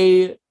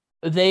they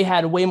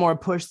had way more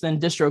push than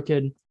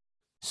DistroKid.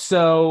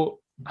 So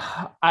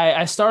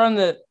I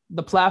started on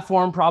the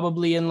platform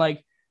probably in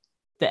like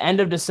the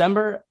end of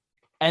December,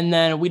 and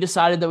then we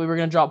decided that we were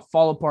going to drop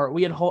Fall Apart.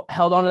 We had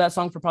held on to that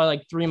song for probably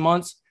like 3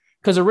 months,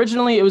 because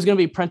originally it was going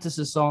to be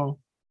Prentice's song.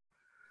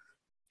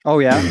 Oh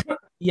yeah.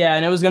 Yeah,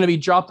 and it was going to be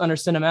dropped under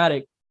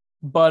Cinematic,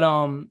 but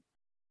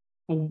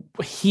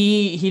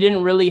he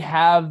didn't really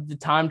have the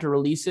time to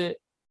release it,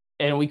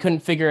 and we couldn't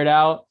figure it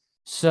out.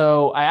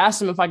 So I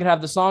asked him if I could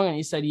have the song, and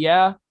he said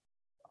yeah.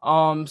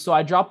 So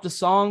I dropped the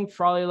song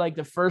probably like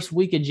the first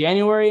week of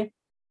January,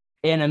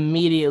 and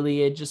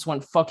immediately it just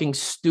went fucking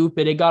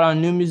stupid. It got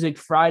on New Music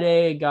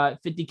Friday. It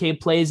got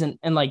 50K plays in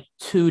like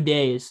 2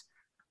 days.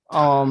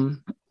 Yeah,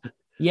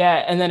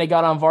 and then it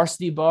got on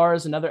Varsity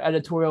Bars, another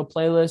editorial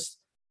playlist.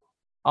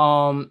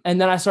 And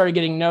then I started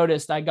getting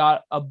noticed. I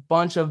got a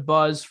bunch of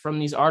buzz from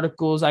these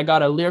articles. I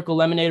got a Lyrical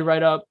Lemonade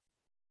write-up,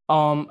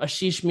 a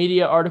Sheesh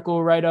Media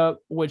article write-up,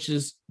 which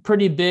is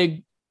pretty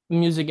big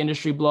music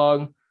industry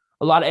blog.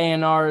 A lot of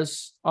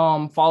A&Rs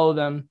follow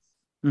them.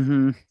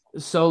 Mm-hmm.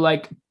 So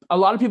like a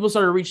lot of people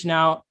started reaching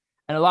out,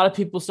 and a lot of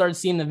people started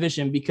seeing the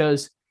vision,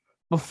 because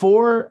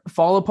before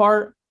Fall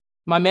Apart,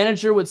 my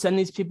manager would send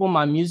these people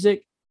my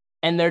music,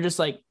 and they're just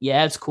like,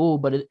 yeah, it's cool,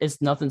 but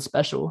it's nothing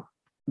special.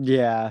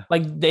 Yeah.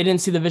 Like they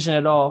didn't see the vision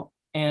at all.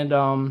 And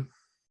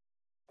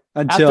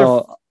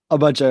until a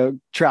bunch of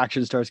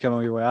traction starts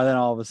coming your way, and then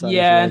all of a sudden,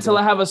 yeah, until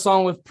I have a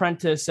song with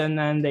Prentice, and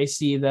then they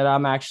see that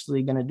I'm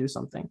actually gonna do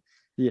something.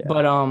 Yeah.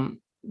 But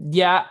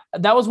yeah,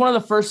 that was one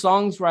of the first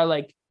songs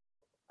where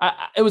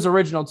it was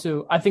original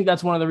too. I think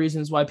that's one of the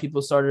reasons why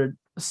people started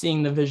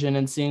seeing the vision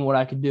and seeing what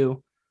I could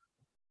do.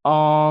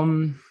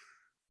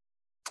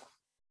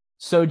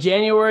 So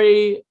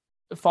January,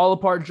 Fall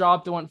Apart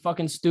dropped. It went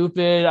fucking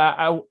stupid.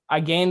 I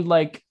gained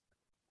like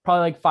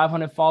probably like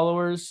 500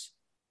 followers.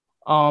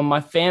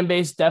 My fan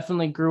base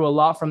definitely grew a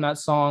lot from that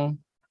song.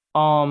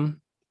 And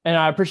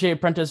I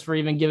appreciate Prentice for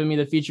even giving me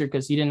the feature,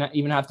 because he didn't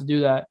even have to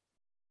do that.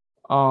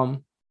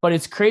 But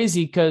it's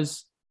crazy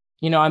because,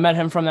 I met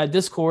him from that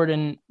Discord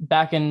and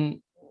back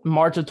in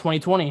March of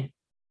 2020,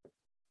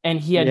 and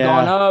he had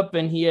gone up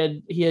and he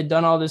had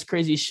done all this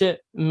crazy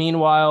shit.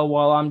 Meanwhile,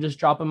 while I'm just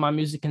dropping my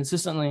music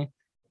consistently.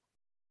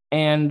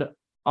 And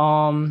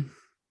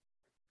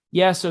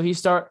yeah, so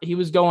he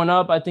was going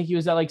up. I think he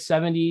was at like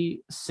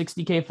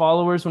 60K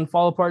followers when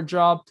Fall Apart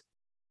dropped.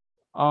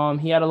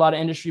 He had a lot of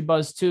industry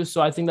buzz too. So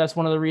I think that's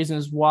one of the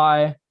reasons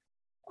why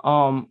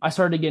I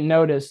started to get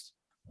noticed.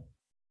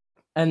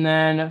 And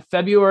then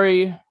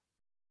February,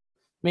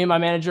 me and my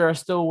manager are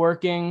still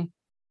working.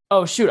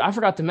 Oh shoot, I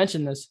forgot to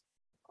mention this.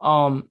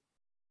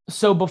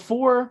 So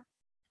before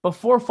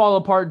Fall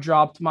Apart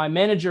dropped, my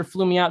manager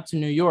flew me out to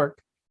New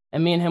York,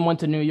 and me and him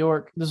went to New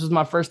York. This was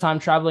my first time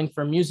traveling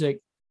for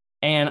music,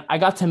 and I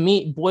got to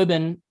meet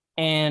Boybin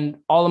and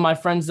all of my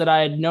friends that I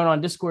had known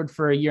on Discord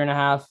for a year and a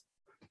half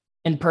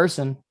in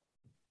person.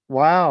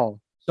 Wow.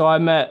 So I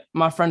met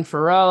my friend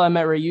Pharrell, I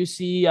met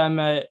Rayusi, I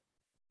met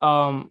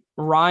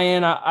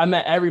Ryan, I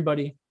met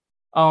everybody.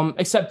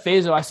 Except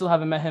Faizo. I still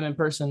haven't met him in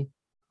person.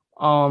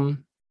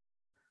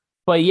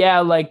 But yeah,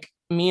 like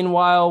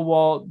meanwhile,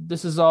 while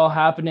this is all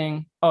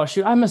happening, oh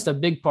shoot, I missed a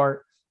big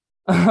part.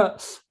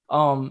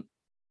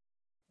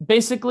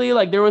 Basically,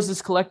 like there was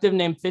this collective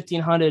named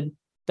 1500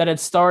 that had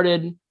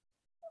started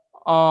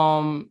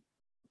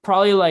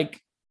probably like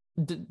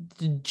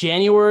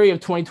January of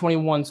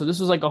 2021. So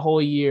this was like a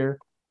whole year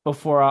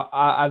before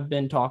I've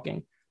been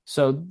talking.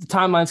 So the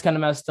timeline's kind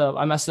of messed up.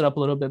 I messed it up a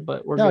little bit,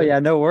 but we're good. Yeah,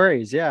 no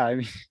worries. Yeah, I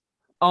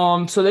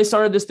mean, so they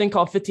started this thing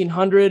called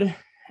 1500,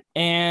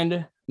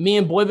 and me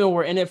and Boybin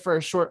were in it for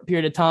a short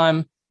period of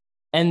time,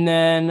 and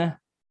then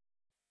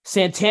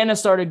Santana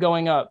started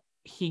going up.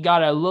 He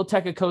got a Lil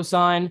Tecca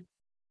cosign,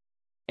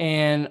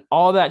 and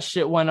all that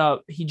shit went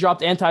up. He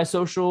dropped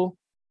Antisocial,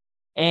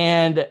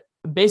 and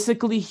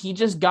basically he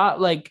just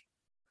got like,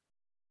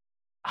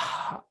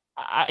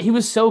 he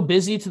was so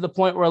busy to the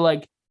point where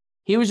like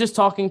he was just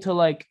talking to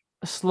like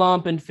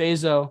Slump and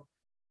Faizo,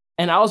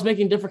 and I was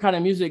making different kind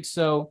of music,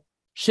 so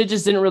shit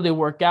just didn't really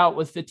work out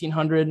with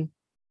 1500.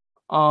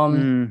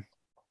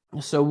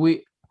 So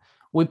we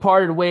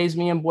parted ways.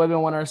 Me and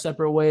Boybin went our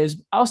separate ways.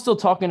 I was still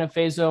talking to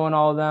Faizo and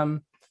all of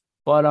them,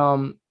 but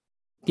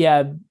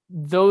yeah,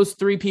 those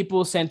three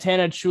people,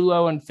 Santana,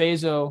 Chulo, and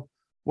Faizo,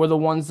 were the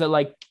ones that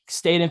like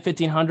stayed in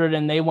 1500,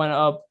 and they went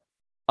up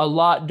a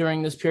lot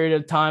during this period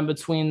of time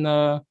between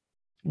the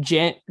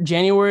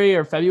January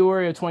or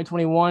February of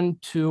 2021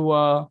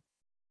 to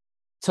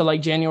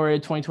like January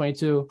of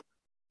 2022.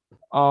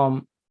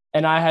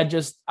 And I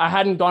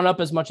hadn't gone up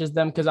as much as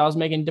them because I was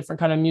making different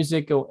kind of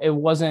music. It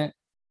wasn't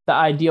the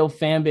ideal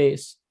fan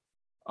base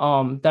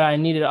that I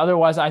needed.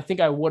 Otherwise, I think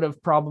I would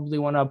have probably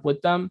went up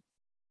with them,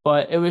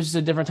 but it was just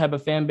a different type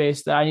of fan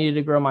base that I needed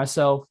to grow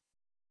myself.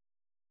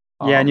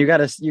 Yeah, and you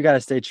gotta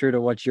stay true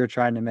to what you're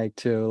trying to make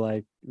too,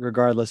 like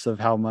regardless of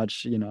how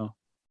much,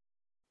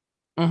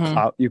 Mhm.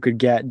 clout you could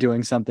get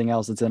doing something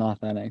else that's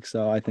inauthentic.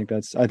 So I think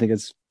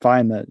it's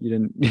fine that you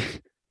didn't.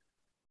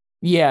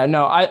 Yeah,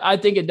 no, I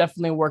think it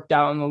definitely worked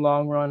out in the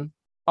long run.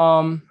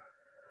 Um,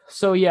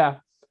 so yeah,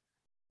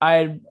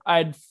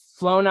 I'd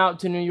flown out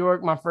to New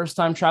York my first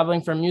time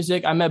traveling for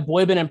music. I met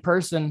Boybin in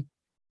person,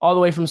 all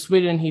the way from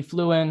Sweden. He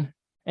flew in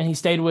and he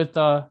stayed with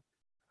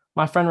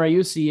my friend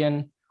Rayusi,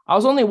 and I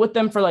was only with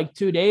them for like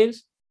 2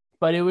 days,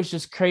 but it was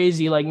just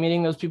crazy, like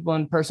meeting those people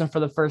in person for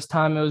the first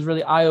time. It was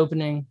really eye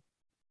opening.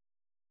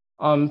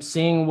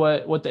 Seeing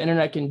what the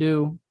internet can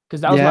do, because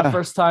that was my Yeah,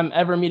 first time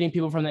ever meeting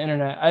people from the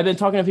internet. I've been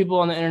talking to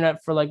people on the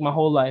internet for like my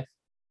whole life,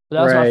 but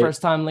that was my right.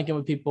 first time linking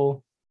with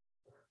people.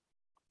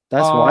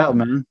 That's wild, Um,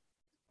 man.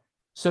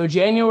 so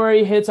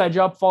January hits, I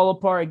drop Fall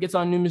Apart. It gets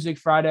on New Music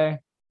Friday,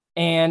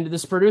 and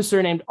this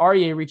producer named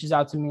Arye reaches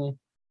out to me,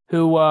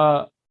 who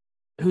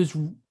who's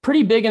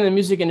pretty big in the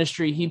music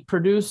industry. He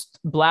produced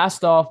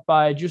Blast Off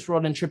by Juice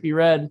WRLD and Trippie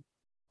Redd,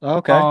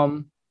 Okay.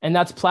 and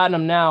that's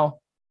platinum now.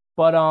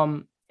 But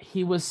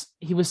he was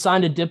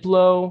signed to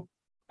Diplo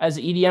as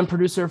an EDM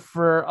producer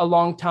for a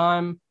long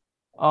time.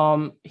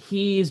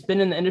 He's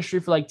been in the industry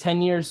for like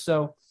 10 years.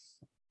 So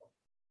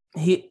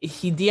he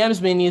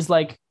DMs me and he's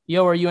like,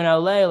 yo, are you in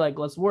LA? Like,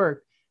 let's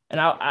work. And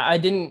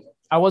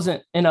I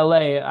wasn't in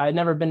LA. I'd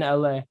never been to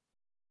LA.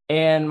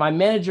 And my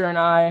manager and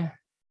I,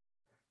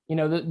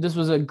 this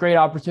was a great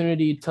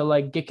opportunity to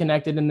like get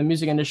connected in the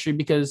music industry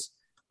because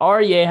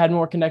REA had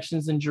more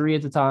connections than Jari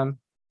at the time,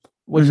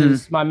 which Hmm.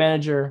 is my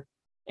manager.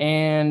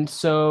 And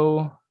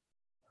so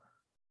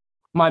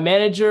my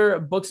manager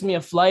books me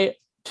a flight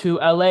to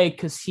LA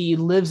because he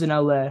lives in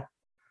LA.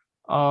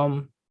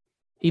 Um,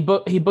 he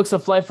books a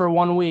flight for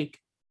 1 week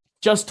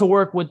just to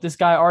work with this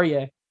guy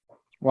Arye.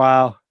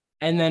 Wow.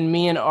 And then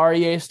me and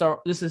Arye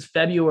start. This is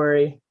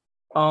February.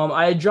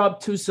 I had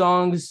dropped 2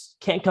 songs,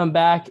 Can't Come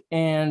Back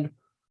and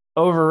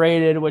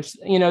Overrated, which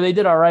they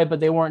did all right, but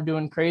they weren't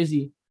doing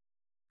crazy.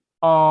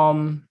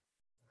 Um,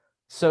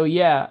 so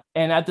yeah,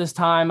 and at this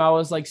time I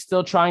was like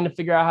still trying to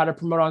figure out how to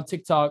promote on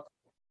TikTok.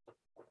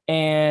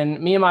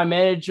 And me and my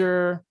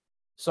manager,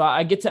 so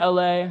I get to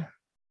LA,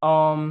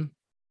 and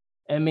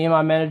me and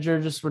my manager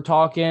just were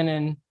talking,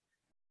 and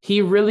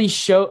he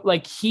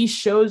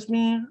shows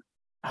me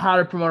how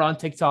to promote on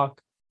TikTok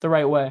the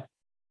right way,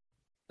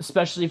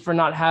 especially for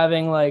not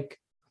having like,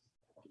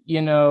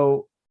 you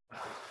know,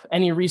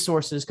 any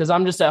resources because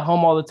I'm just at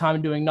home all the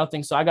time doing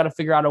nothing. So I got to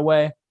figure out a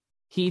way.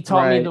 He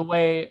taught me Right. the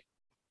way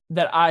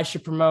that I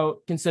should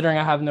promote considering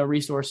I have no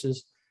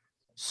resources.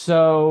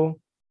 So,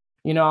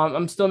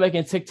 I'm still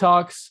making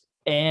TikToks,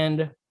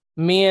 and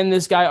me and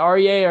this guy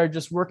Arye are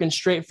just working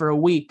straight for a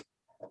week.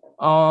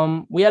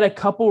 We had a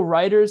couple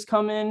writers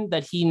come in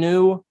that he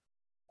knew,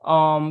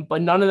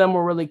 but none of them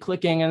were really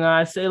clicking. And then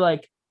I say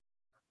like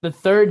the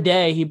third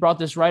day, he brought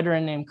this writer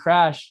in named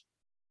Crash.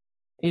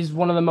 He's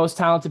one of the most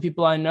talented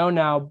people I know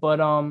now, but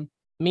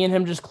me and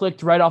him just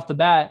clicked right off the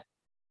bat.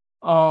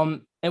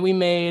 And we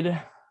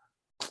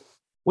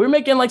were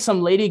making like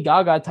some Lady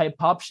Gaga type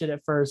pop shit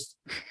at first.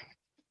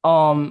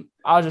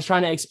 I was just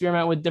trying to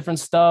experiment with different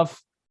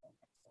stuff.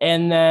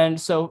 And then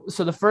so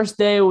the first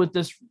day with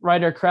this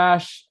writer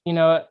Crash,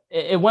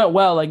 it went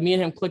well. Like me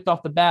and him clicked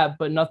off the bat,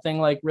 but nothing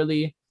like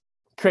really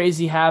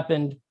crazy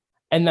happened.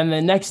 And then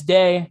the next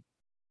day,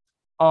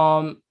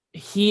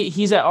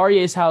 he's at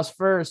Arye's house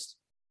first.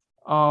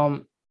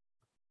 Um,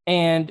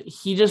 and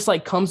he just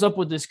like comes up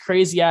with this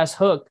crazy ass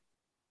hook.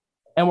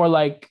 And we're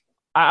like,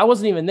 I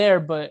wasn't even there,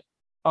 but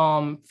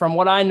from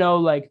what I know,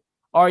 like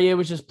Arye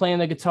was just playing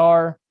the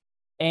guitar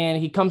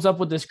and he comes up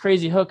with this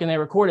crazy hook and they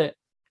record it.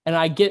 And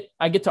I get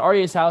to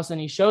Arye's house and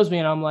he shows me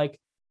and I'm like,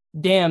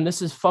 damn,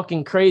 this is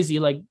fucking crazy.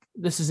 Like,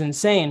 this is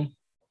insane.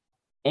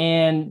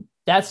 And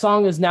that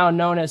song is now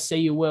known as Say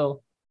You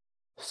Will.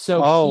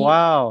 So Oh,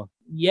 wow.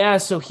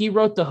 so he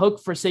wrote the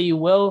hook for Say You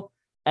Will.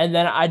 And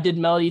then I did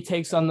melody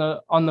takes on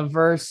the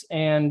verse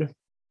and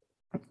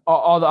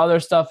all the other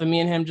stuff. And me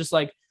and him just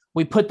like,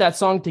 we put that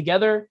song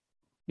together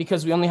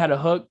because we only had a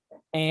hook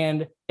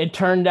and it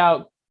turned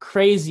out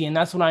crazy. And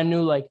that's when I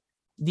knew like,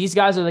 these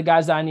guys are the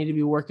guys that I need to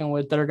be working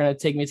with that are going to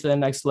take me to the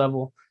next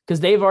level because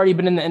they've already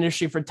been in the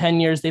industry for 10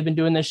 years. They've been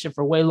doing this shit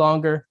for way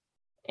longer.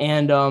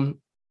 And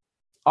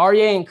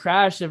Arye and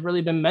Crash have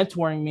really been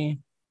mentoring me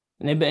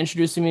and they've been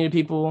introducing me to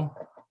people.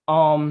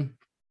 So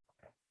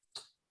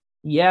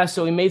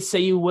we made Say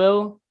You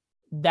Will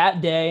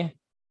that day.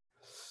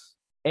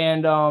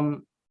 And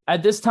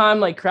at this time,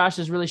 like Crash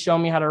is really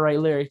showing me how to write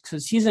lyrics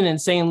because he's an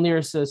insane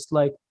lyricist.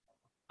 Like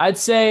I'd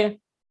say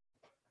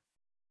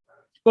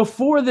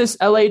before this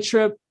LA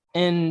trip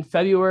in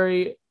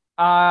February,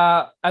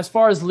 As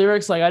far as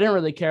lyrics, like I didn't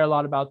really care a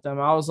lot about them.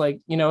 I was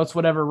like, it's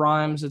whatever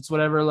rhymes, it's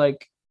whatever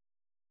like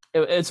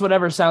it's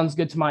whatever sounds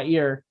good to my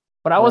ear.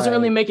 But I wasn't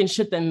really Right. making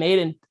shit that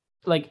made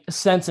like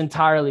sense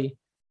entirely.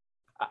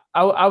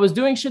 I was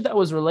doing shit that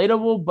was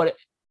relatable, but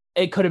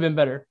it could have been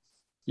better.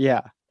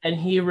 Yeah. And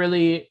he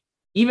really,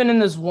 even in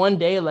this one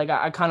day, like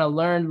I kind of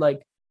learned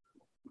like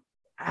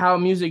how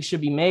music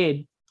should be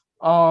made.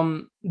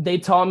 They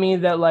taught me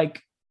that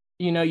like,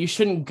 you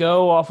shouldn't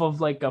go off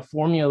of like a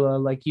formula.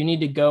 Like you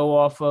need to go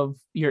off of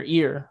your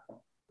ear.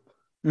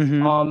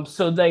 Mm-hmm.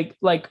 So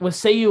like with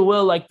Say You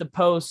Will, like the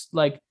post,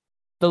 like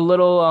the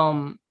little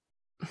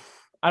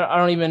I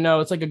don't even know.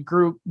 It's like a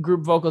group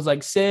vocals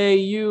like Say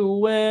You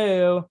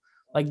Will,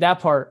 like that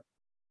part.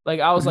 Like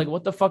I was Mm-hmm. like,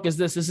 what the fuck is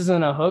this? This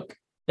isn't a hook.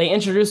 They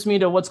introduced me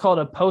to what's called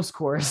a post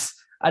chorus.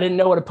 I didn't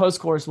know what a post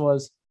chorus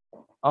was.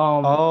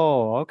 Um,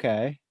 Oh,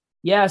 okay.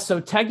 yeah, so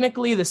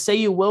technically the Say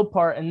You Will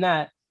part and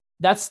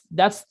that's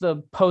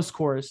the post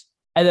chorus.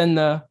 And then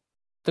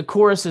the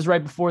chorus is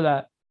right before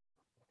that.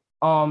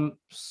 And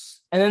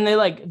then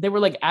they were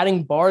like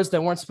adding bars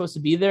that weren't supposed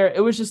to be there.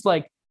 It was just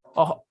like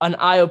an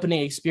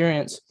eye-opening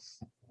experience.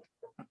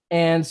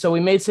 And so we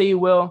made Say You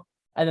Will,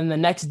 and then the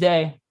next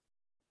day,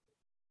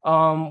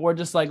 we're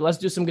just like, let's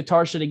do some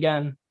guitar shit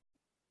again.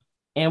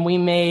 And we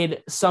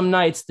made Some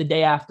Nights the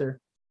day after.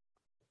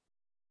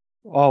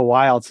 Oh,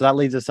 wild. So that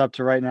leads us up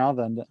to right now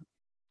then.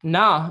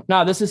 Nah,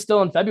 this is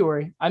still in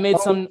February. I made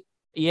Oh, some,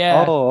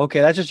 yeah, oh, okay.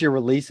 That's just your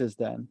releases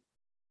then.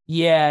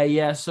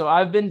 yeah. So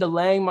I've been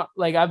delaying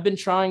like I've been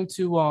trying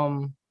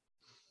to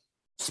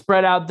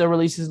spread out the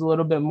releases a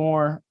little bit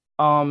more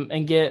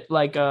and get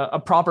like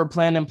a proper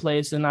plan in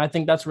place. And I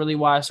think that's really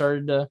why I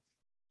started to,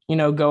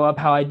 go up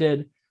how I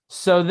did.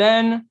 So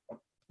then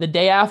the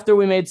day after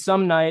we made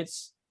Some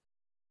Nights,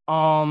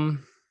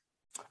 um,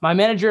 my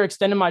manager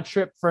extended my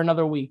trip for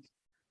another week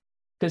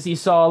because he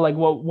saw like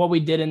what we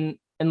did in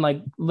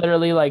like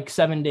literally like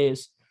 7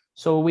 days.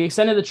 So we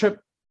extended the trip,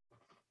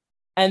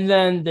 and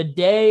then the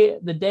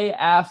day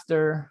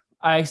after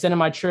I extended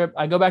my trip,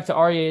 I go back to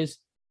REA's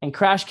and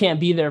Crash can't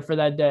be there for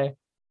that day.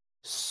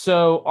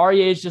 So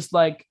REA is just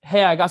like,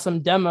 hey, I got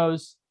some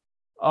demos.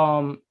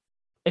 Um,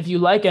 if you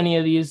like any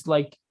of these,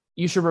 like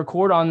you should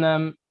record on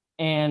them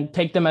and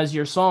take them as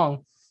your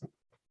song.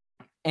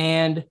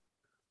 And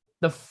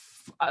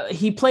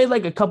he played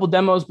like a couple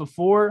demos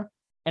before,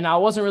 and I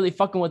wasn't really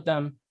fucking with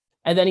them.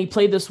 And then he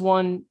played this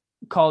one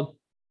called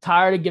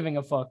 "Tired of Giving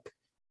a Fuck."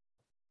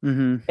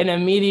 Mm-hmm. And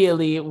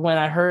immediately when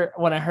I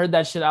heard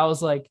that shit, I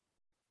was like,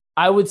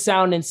 I would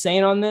sound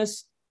insane on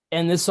this,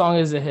 and this song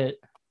is a hit.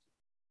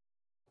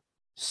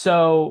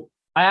 So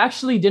I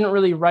actually didn't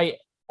really write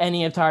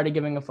any of "Tired of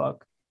Giving a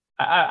Fuck."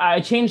 I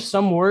changed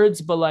some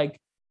words, but like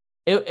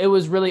it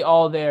was really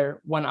all there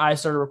when I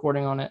started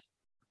recording on it.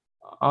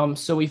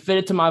 So we fit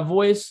it to my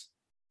voice,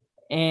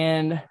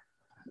 and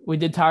we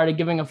did "Tired of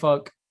Giving a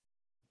Fuck."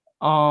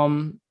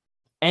 Um,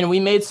 and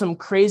we made some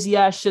crazy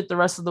ass shit the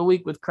rest of the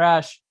week with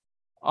Crash.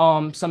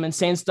 Some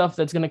insane stuff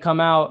that's gonna come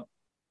out.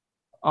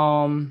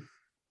 Um,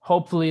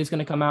 Hopefully it's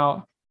gonna come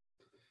out.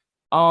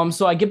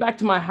 So I get back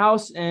to my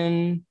house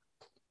in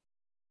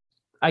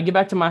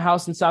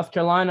South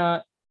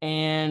Carolina,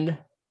 and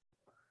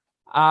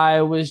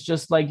I was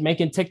just like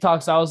making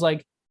TikToks. I was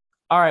like,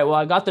 all right, well,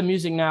 I got the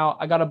music now.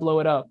 I gotta blow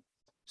it up.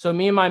 So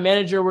me and my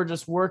manager were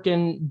just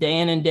working day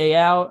in and day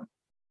out,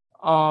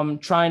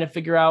 trying to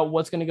figure out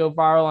what's gonna go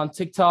viral on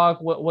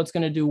TikTok, what's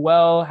gonna do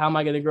well, how am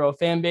I gonna grow a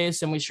fan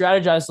base, and we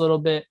strategized a little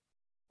bit.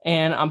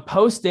 And I'm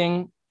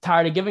posting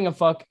 "Tired of Giving a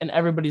Fuck," and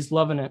everybody's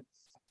loving it.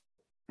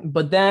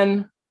 But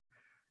then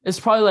it's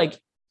probably like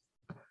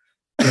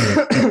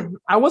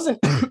I wasn't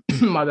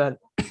my bad.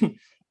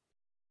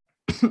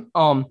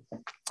 um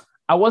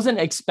I wasn't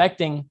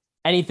expecting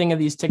anything of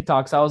these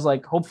TikToks. I was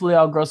like, hopefully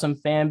I'll grow a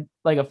fan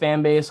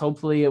base.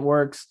 Hopefully it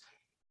works.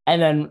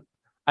 And then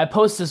I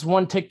post this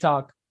one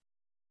TikTok.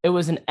 It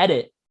was an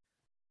edit.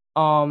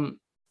 And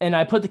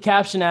I put the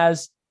caption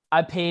as,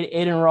 I paid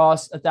Aiden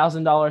Ross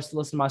 $1,000 to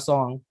listen to my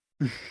song.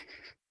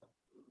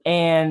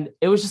 And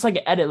it was just like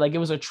an edit, like it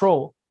was a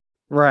troll.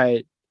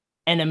 Right.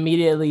 And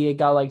immediately it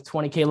got like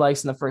 20K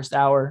likes in the first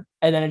hour.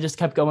 And then it just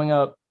kept going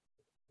up.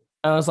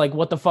 And I was like,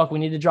 what the fuck? We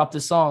need to drop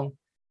this song.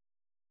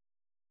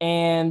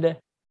 And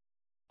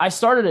I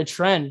started a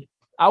trend.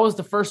 I was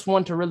the first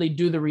one to really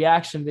do the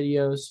reaction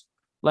videos.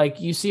 Like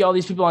you see all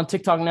these people on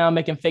TikTok now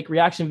making fake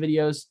reaction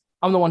videos.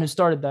 I'm the one who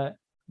started that.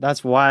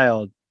 That's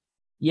wild.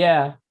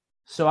 Yeah.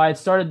 So I had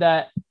started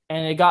that,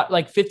 and it got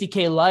like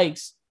 50K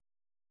likes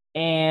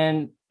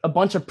and a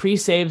bunch of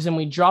pre-saves, and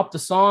we dropped the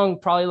song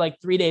probably like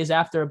 3 days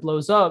after it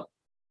blows up.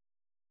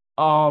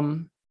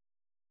 And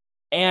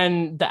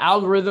the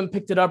algorithm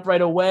picked it up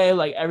right away.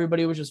 Like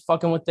everybody was just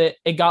fucking with it.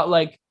 It got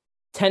like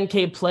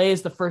 10K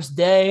plays the first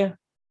day.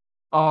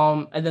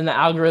 And then the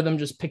algorithm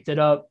just picked it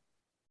up,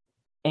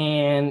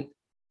 and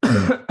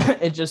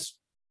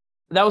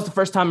that was the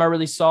first time I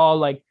really saw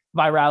like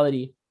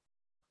virality,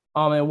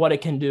 and what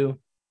it can do.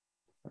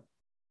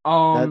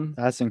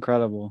 That's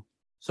incredible.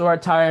 So we're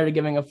tired of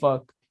giving a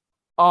fuck.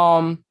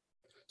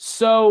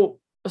 So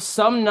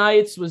Some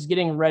Nights was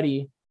getting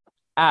ready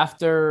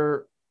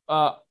after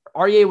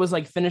REA was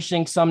like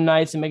finishing Some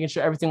Nights and making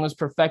sure everything was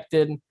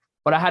perfected,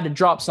 but I had to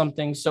drop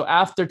something. So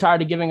after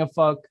Tired of Giving a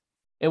Fuck,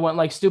 it went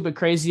like stupid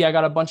crazy. I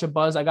got a bunch of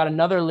buzz. I got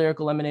another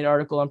Lyrical Lemonade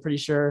article, I'm pretty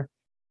sure.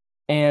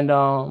 And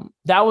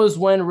that was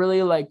when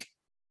really like,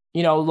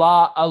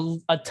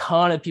 a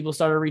ton of people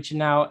started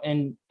reaching out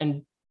and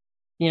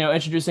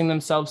introducing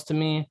themselves to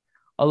me.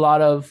 A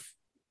lot of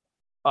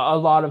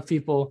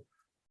people.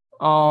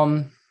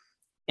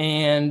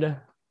 And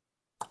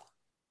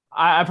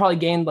I probably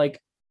gained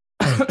like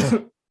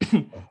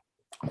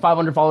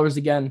 500 followers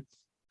again.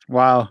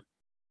 Wow.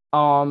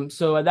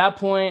 So at that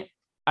point,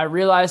 I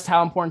realized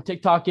how important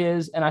TikTok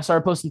is, and I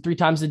started posting 3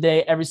 times a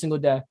day, every single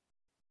day.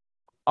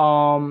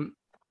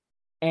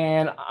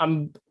 And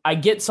I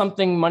get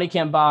Something Money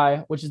Can't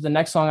Buy, which is the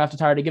next song after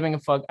Tired of Giving a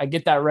Fuck. I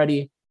get that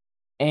ready,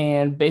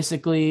 and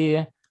basically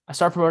I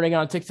start promoting it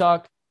on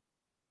TikTok,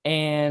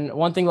 and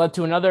one thing led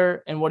to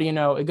another, and what do you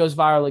know? It goes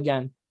viral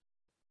again.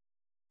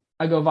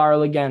 I go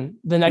viral again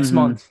the next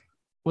month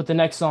with the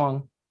next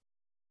song.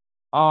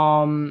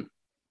 And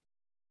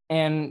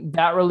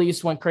that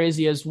release went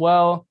crazy as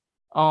well.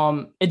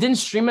 It didn't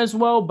stream as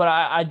well, but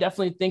I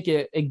definitely think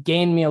it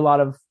gained me a lot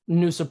of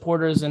new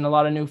supporters and a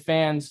lot of new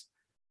fans.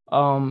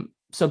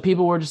 So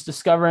people were just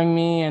discovering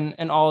me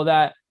and all of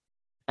that.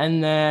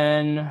 And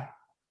then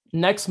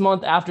next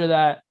month after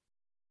that,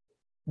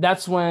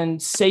 that's when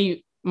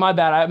my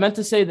bad. I meant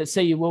to say that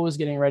Say You Will was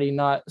getting ready,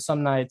 not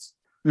Some Nights.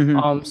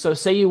 So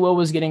Say You Will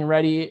was getting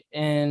ready,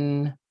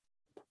 and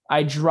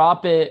I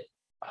drop it.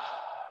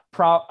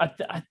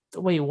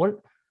 Wait, what?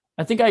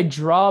 I think I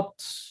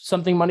dropped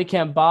Something Money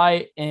Can't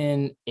Buy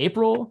in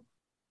April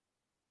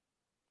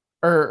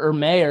or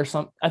May or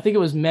something. I think it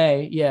was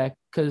May. Yeah.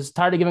 Cause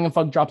Tired of Giving a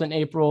Fuck dropped in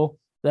April.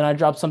 Then I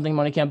dropped Something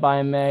Money Can't Buy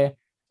in May,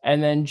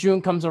 and then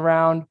June comes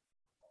around.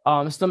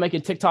 Still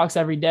making TikToks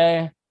every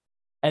day.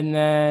 And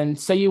then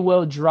Say You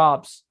Will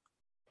drops,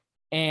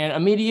 and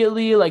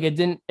immediately like it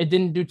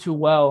didn't do too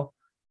well.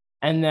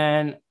 And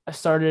then I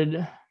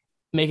started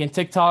making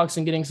TikToks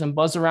and getting some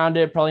buzz around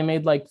it. Probably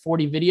made like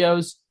 40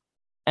 videos,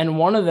 and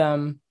one of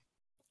them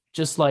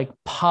just like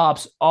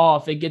pops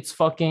off. It gets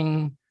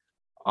fucking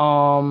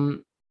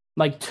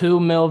like 2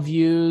 mil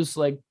views,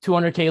 like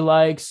 200K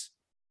likes,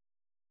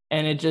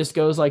 and it just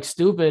goes like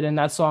stupid. And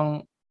that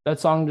song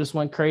just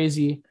went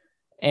crazy.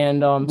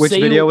 And which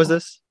video was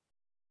this?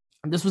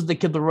 This was the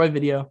Kid Laroi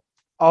video.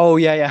 Oh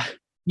yeah.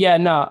 Yeah,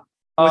 no.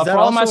 Was that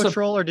also a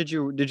troll, or did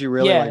you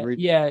really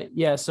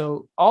Yeah.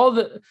 So all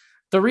the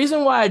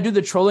reason why I do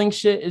the trolling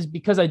shit is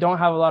because I don't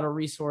have a lot of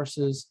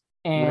resources,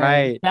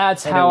 and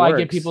that's how I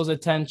get people's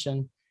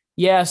attention.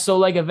 Yeah, so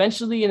like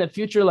eventually in the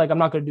future, like I'm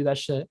not gonna do that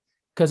shit,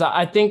 because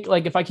I think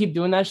like if I keep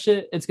doing that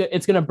shit,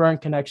 it's gonna burn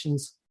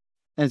connections,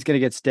 and it's gonna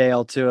get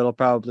stale too. It'll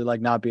probably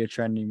like not be a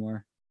trend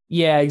anymore.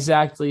 Yeah,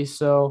 exactly.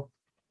 So,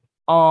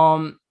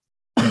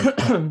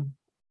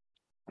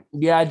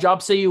 yeah, I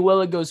dropped Say You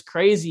Will. It goes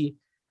crazy.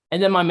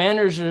 And then my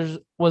manager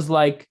was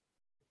like,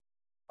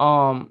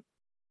 posted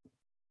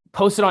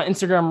on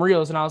Instagram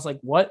Reels. And I was like,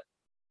 what?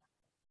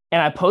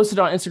 And I posted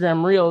on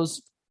Instagram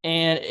Reels,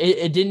 and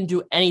it didn't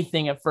do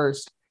anything at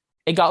first.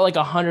 It got like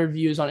 100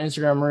 views on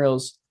Instagram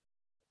Reels.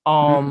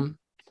 And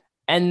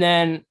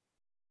then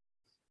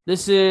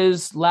this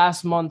is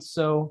last month.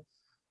 So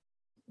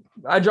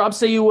I dropped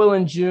Say You Will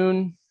in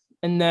June,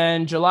 and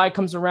then July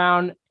comes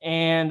around,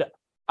 and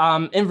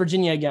I'm in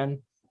Virginia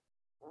again.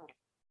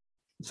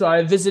 So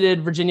I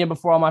visited Virginia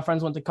before all my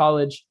friends went to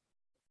college,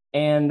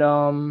 and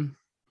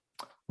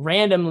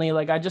randomly,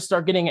 like I just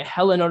start getting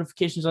hella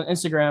notifications on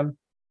Instagram,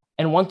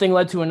 and one thing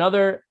led to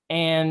another,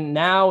 and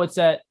now it's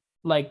at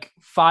like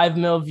 5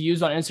 mil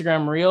views on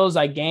Instagram Reels.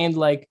 I gained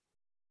like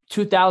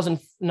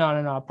 2,000,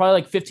 probably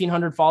like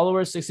 1,500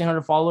 followers,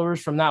 1,600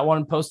 followers from that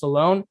one post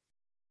alone.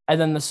 And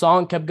then the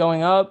song kept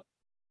going up,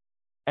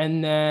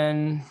 and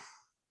then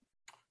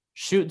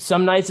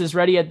Some Nights is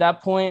ready at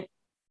that point.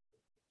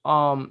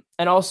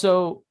 And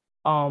also,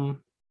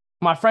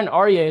 my friend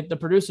Arye, the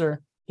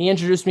producer, he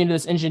introduced me to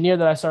this engineer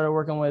that I started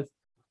working with,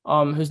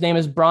 whose name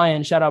is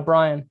Brian. Shout out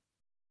Brian.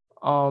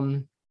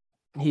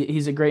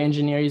 He's a great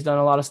engineer. He's done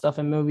a lot of stuff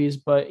in movies,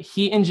 but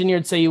he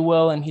engineered Say You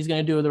Will, and he's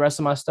going to do the rest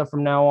of my stuff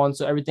from now on.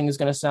 So everything is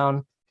going to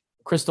sound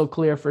crystal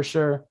clear for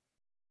sure.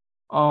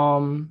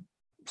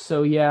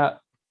 So yeah,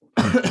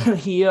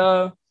 he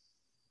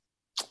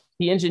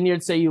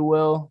engineered Say You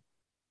Will.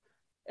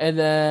 And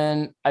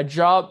then I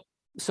dropped.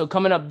 So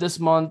coming up this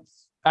month,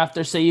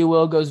 after Say You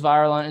Will goes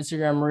viral on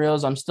Instagram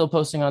Reels, I'm still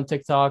posting on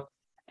TikTok.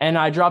 And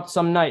I dropped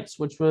Some Nights,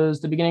 which was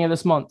the beginning of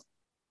this month.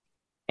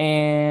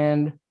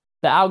 And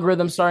the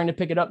algorithm's starting to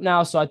pick it up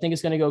now, so I think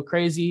it's going to go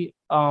crazy.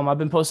 I've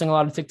been posting a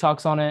lot of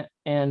TikToks on it.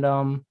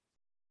 And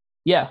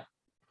yeah,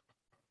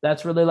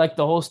 that's really like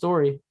the whole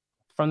story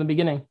from the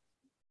beginning.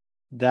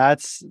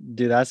 That's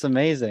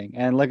amazing.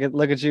 And look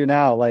at you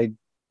now. Like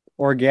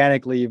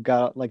organically, you've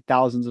got like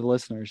thousands of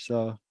listeners.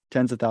 So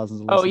tens of thousands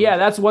of listeners. Oh yeah,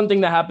 that's one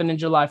thing that happened in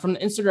July from the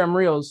Instagram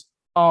Reels.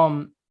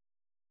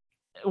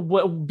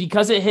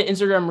 Because it hit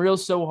Instagram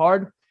Reels so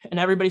hard, and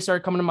everybody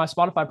started coming to my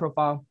Spotify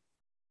profile.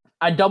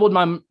 I doubled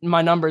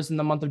my numbers in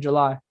the month of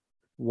July.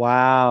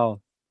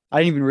 Wow. I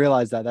didn't even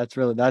realize that.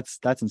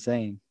 That's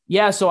insane.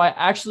 Yeah, so I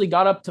actually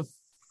got up to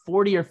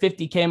 40 or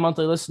 50K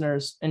monthly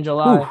listeners in Whew.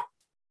 July.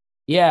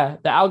 Yeah,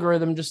 the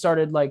algorithm just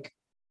started like,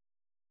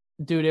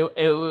 dude,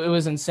 it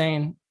was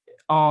insane.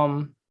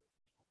 But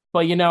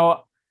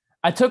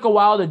I took a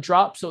while to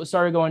drop, so it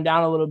started going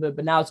down a little bit,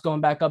 but now it's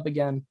going back up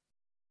again.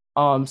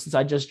 Since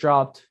I just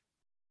dropped.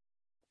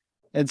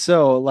 And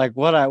so like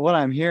what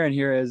I'm hearing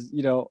here is,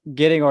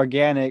 getting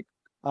organic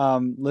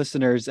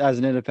listeners as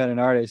an independent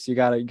artist, you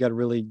gotta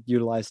really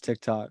utilize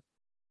TikTok.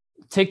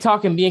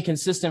 TikTok and being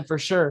consistent for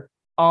sure.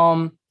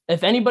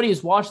 If anybody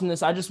is watching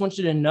this, I just want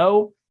you to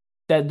know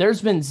that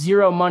there's been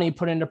zero money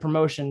put into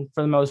promotion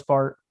for the most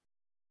part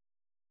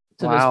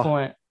to this Wow.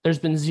 point. There's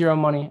been zero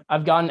money.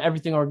 I've gotten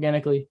everything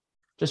organically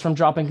just from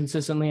dropping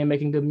consistently and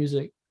making good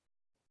music.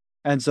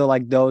 And so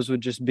like those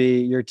would just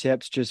be your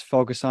tips, just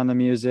focus on the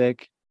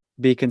music,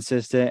 be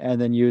consistent, and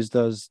then use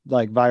those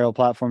like viral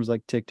platforms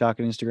like TikTok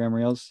and Instagram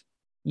Reels.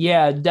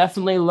 Yeah,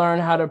 definitely learn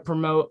how to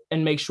promote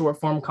and make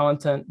short form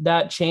content.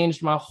 That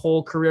changed my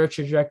whole career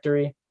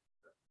trajectory.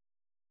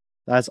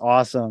 That's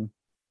awesome.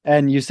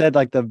 And you said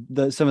like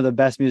the some of the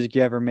best music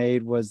you ever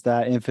made was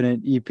that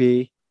Infinite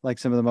EP, like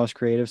some of the most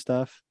creative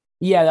stuff.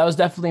 Yeah, that was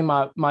definitely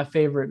my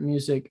favorite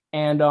music.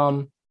 And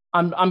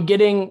I'm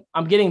getting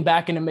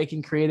back into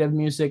making creative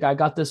music. I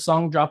got this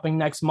song dropping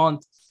next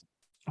month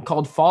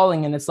called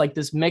Falling, and it's like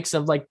this mix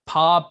of like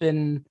pop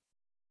and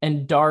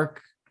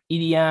dark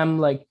EDM.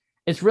 Like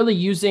it's really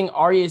using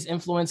Arya's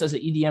influence as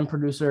an EDM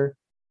producer.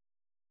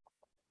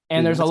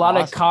 And Dude, there's a that's lot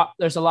awesome. of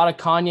there's a lot of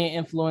Kanye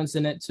influence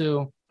in it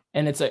too.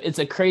 And it's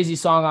a crazy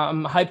song.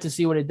 I'm hyped to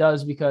see what it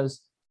does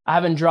because I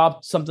haven't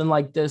dropped something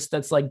like this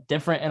that's like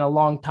different in a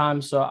long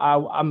time. So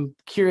I'm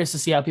curious to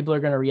see how people are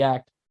going to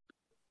react.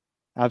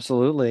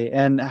 Absolutely.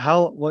 And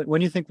when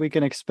do you think we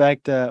can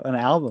expect an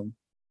album?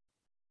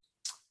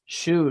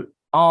 Shoot.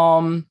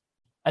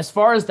 As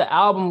far as the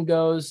album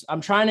goes,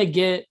 I'm trying to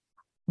get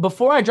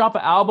before I drop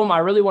an album, I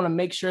really want to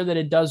make sure that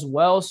it does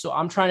well. So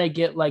I'm trying to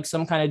get like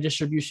some kind of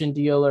distribution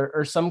deal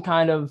or some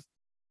kind of,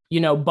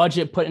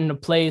 budget put into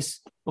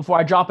place before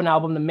I drop an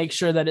album to make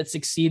sure that it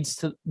succeeds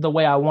to the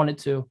way I want it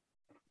to.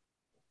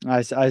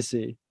 I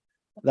see.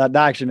 That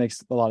actually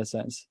makes a lot of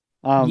sense.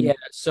 Yeah.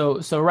 So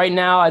right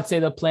now I'd say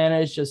the plan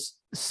is just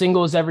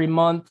singles every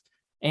month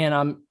and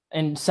I'm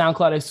and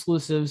SoundCloud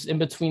exclusives in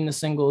between the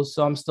singles.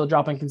 So I'm still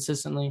dropping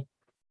consistently.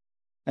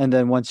 And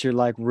then once you're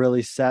like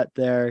really set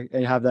there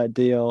and you have that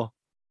deal,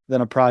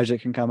 then a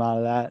project can come out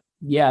of that.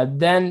 Yeah,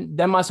 then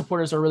my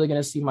supporters are really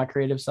going to see my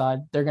creative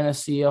side. They're going to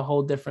see a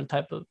whole different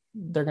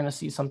they're going to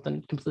see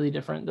something completely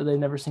different that they've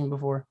never seen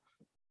before.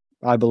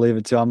 I believe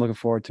it too. I'm looking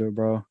forward to it,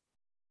 bro.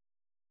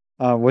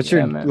 Yeah,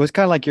 man. What's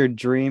kind of like your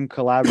dream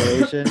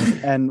collaboration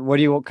and what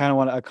do you kind of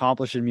want to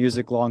accomplish in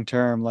music long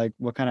term? Like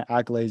what kind of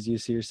accolades do you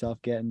see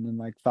yourself getting in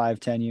like 5,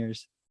 10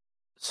 years?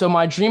 So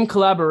my dream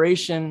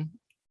collaboration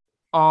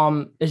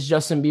is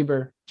Justin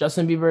Bieber.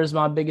 Justin Bieber is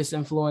my biggest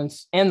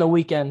influence and The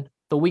Weeknd.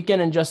 The Weeknd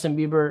and Justin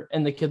Bieber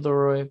and the Kid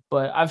Laroi,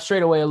 but I've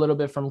strayed away a little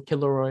bit from Kid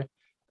Laroi.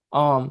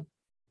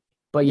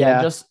 But yeah,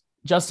 Yeah. just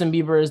Justin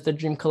Bieber is the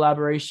dream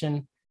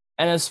collaboration.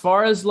 And as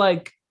far as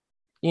like,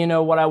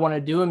 what I want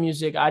to do in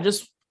music,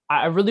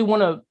 I really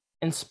want to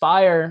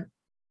inspire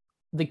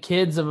the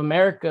kids of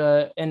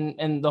America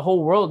and the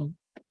whole world,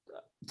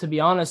 to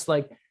be honest.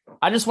 Like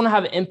I just want to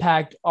have an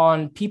impact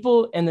on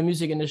people in the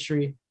music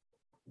industry.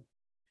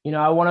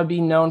 I want to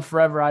be known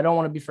forever. I don't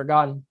want to be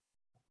forgotten.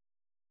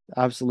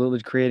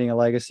 Absolutely creating a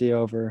legacy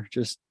over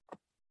just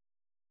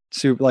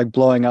super like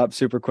blowing up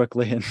super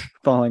quickly and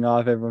falling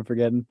off, everyone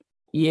forgetting.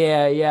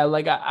 Yeah.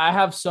 Like I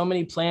have so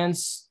many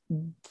plans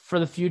for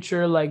the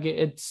future. Like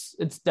it's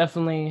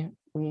definitely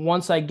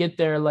once I get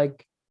there,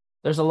 like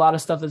there's a lot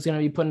of stuff that's going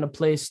to be put into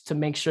place to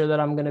make sure that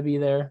I'm going to be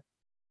there.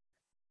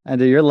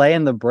 And you're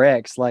laying the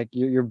bricks, like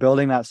you're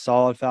building that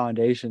solid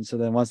foundation. So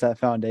then once that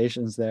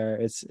foundation's there,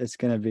 it's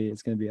gonna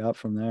be up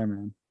from there,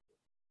 man.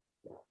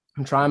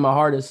 I'm trying my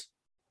hardest.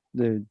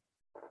 Dude.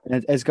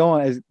 And it's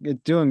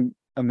doing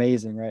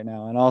amazing right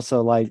now. And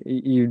also like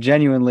you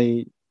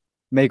genuinely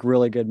make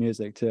really good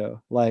music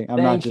too. Like Thank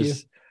you. I'm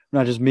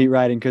not just meat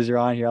writing because you're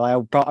on here. Like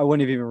I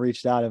wouldn't have even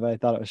reached out if I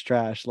thought it was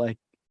trash. Like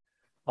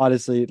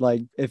honestly,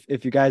 like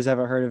if you guys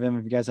haven't heard of him,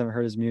 if you guys haven't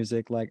heard his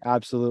music, like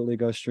absolutely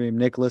go stream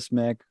Nicholas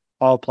Mick,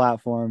 all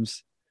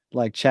platforms.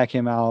 Like check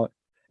him out.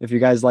 If you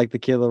guys like the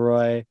Kid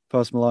Laroi,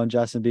 Post Malone,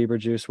 Justin Bieber,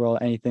 Juice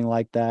WRLD, anything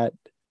like that,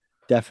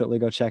 definitely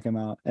go check him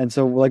out. And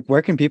so like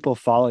where can people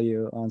follow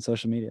you on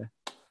social media?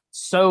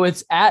 So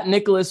it's at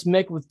Nicholas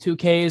Mick with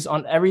 2Ks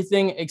on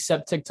everything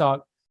except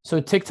TikTok. So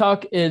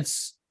TikTok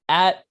it's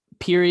at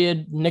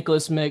period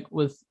Nicholas Mick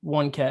with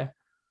 1K.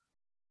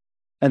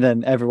 And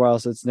then everywhere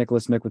else it's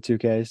Nicholas Mick with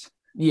 2Ks.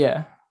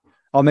 Yeah.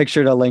 I'll make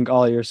sure to link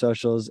all your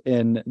socials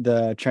in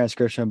the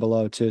transcription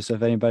below too. So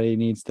if anybody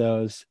needs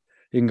those,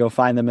 you can go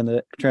find them in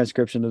the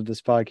transcription of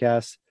this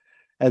podcast.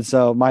 And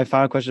so my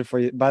final question for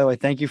you, by the way,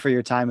 thank you for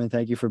your time and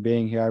thank you for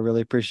being here. I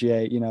really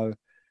appreciate,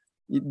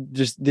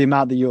 just the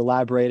amount that you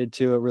elaborated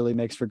to it really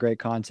makes for great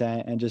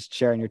content, and just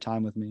sharing your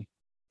time with me.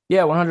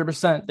 Yeah,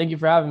 100%. Thank you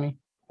for having me.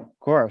 Of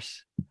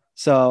course.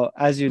 So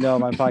as you know,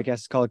 my podcast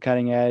is called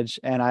Cutting Edge,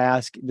 and I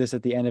ask this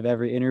at the end of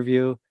every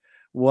interview: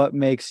 what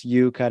makes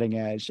you cutting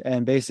edge?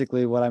 And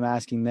basically what I'm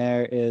asking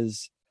there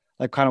is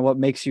like kind of what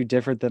makes you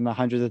different than the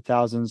hundreds of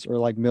thousands or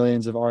like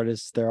millions of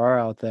artists there are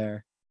out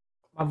there.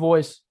 My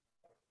voice.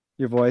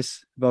 Your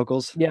voice,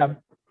 vocals. Yeah.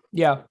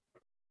 Yeah.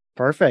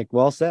 Perfect.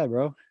 Well said,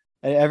 bro.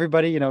 And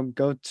everybody,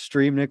 go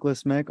stream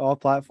Nicholas Mick, all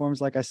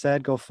platforms. Like I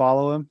said, go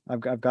follow him. I've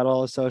got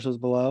all his socials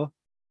below.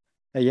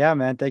 Hey, yeah,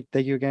 man. Thank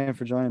you again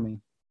for joining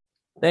me.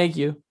 Thank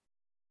you.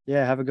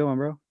 Yeah, have a good one,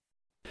 bro.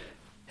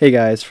 Hey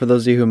guys, for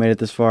those of you who made it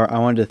this far, I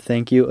wanted to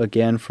thank you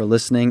again for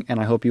listening, and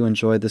I hope you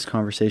enjoyed this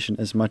conversation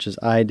as much as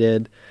I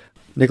did.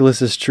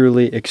 Nicholas is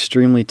truly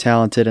extremely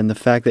talented, and the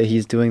fact that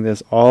he's doing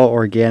this all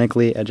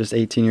organically at just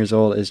 18 years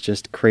old is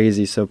just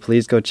crazy. So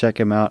please go check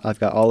him out.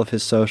 I've got all of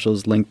his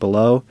socials linked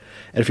below.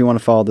 And if you want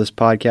to follow this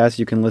podcast,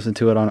 you can listen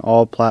to it on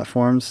all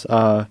platforms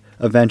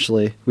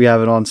eventually. We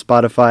have it on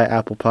Spotify,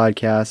 Apple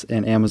Podcasts,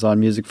 and Amazon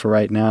Music for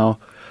right now.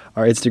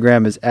 Our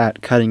Instagram is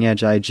at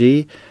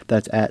CuttingEdgeIG.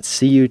 That's at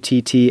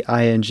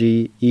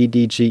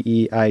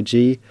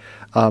CuttingEdgeIG.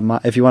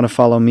 If you want to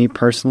follow me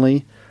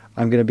personally,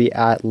 I'm going to be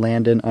at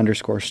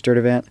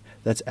Landon_Sturdivant.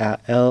 That's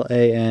at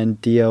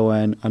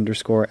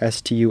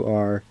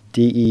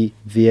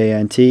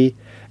LANDON_STURDEVANT.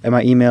 And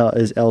my email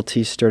is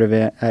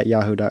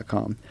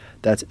ltsturdivant@yahoo.com.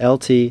 That's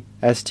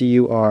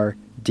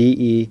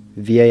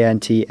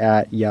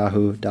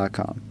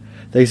ltsturdevant@yahoo.com.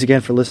 Thanks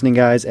again for listening,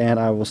 guys, and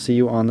I will see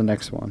you on the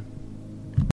next one.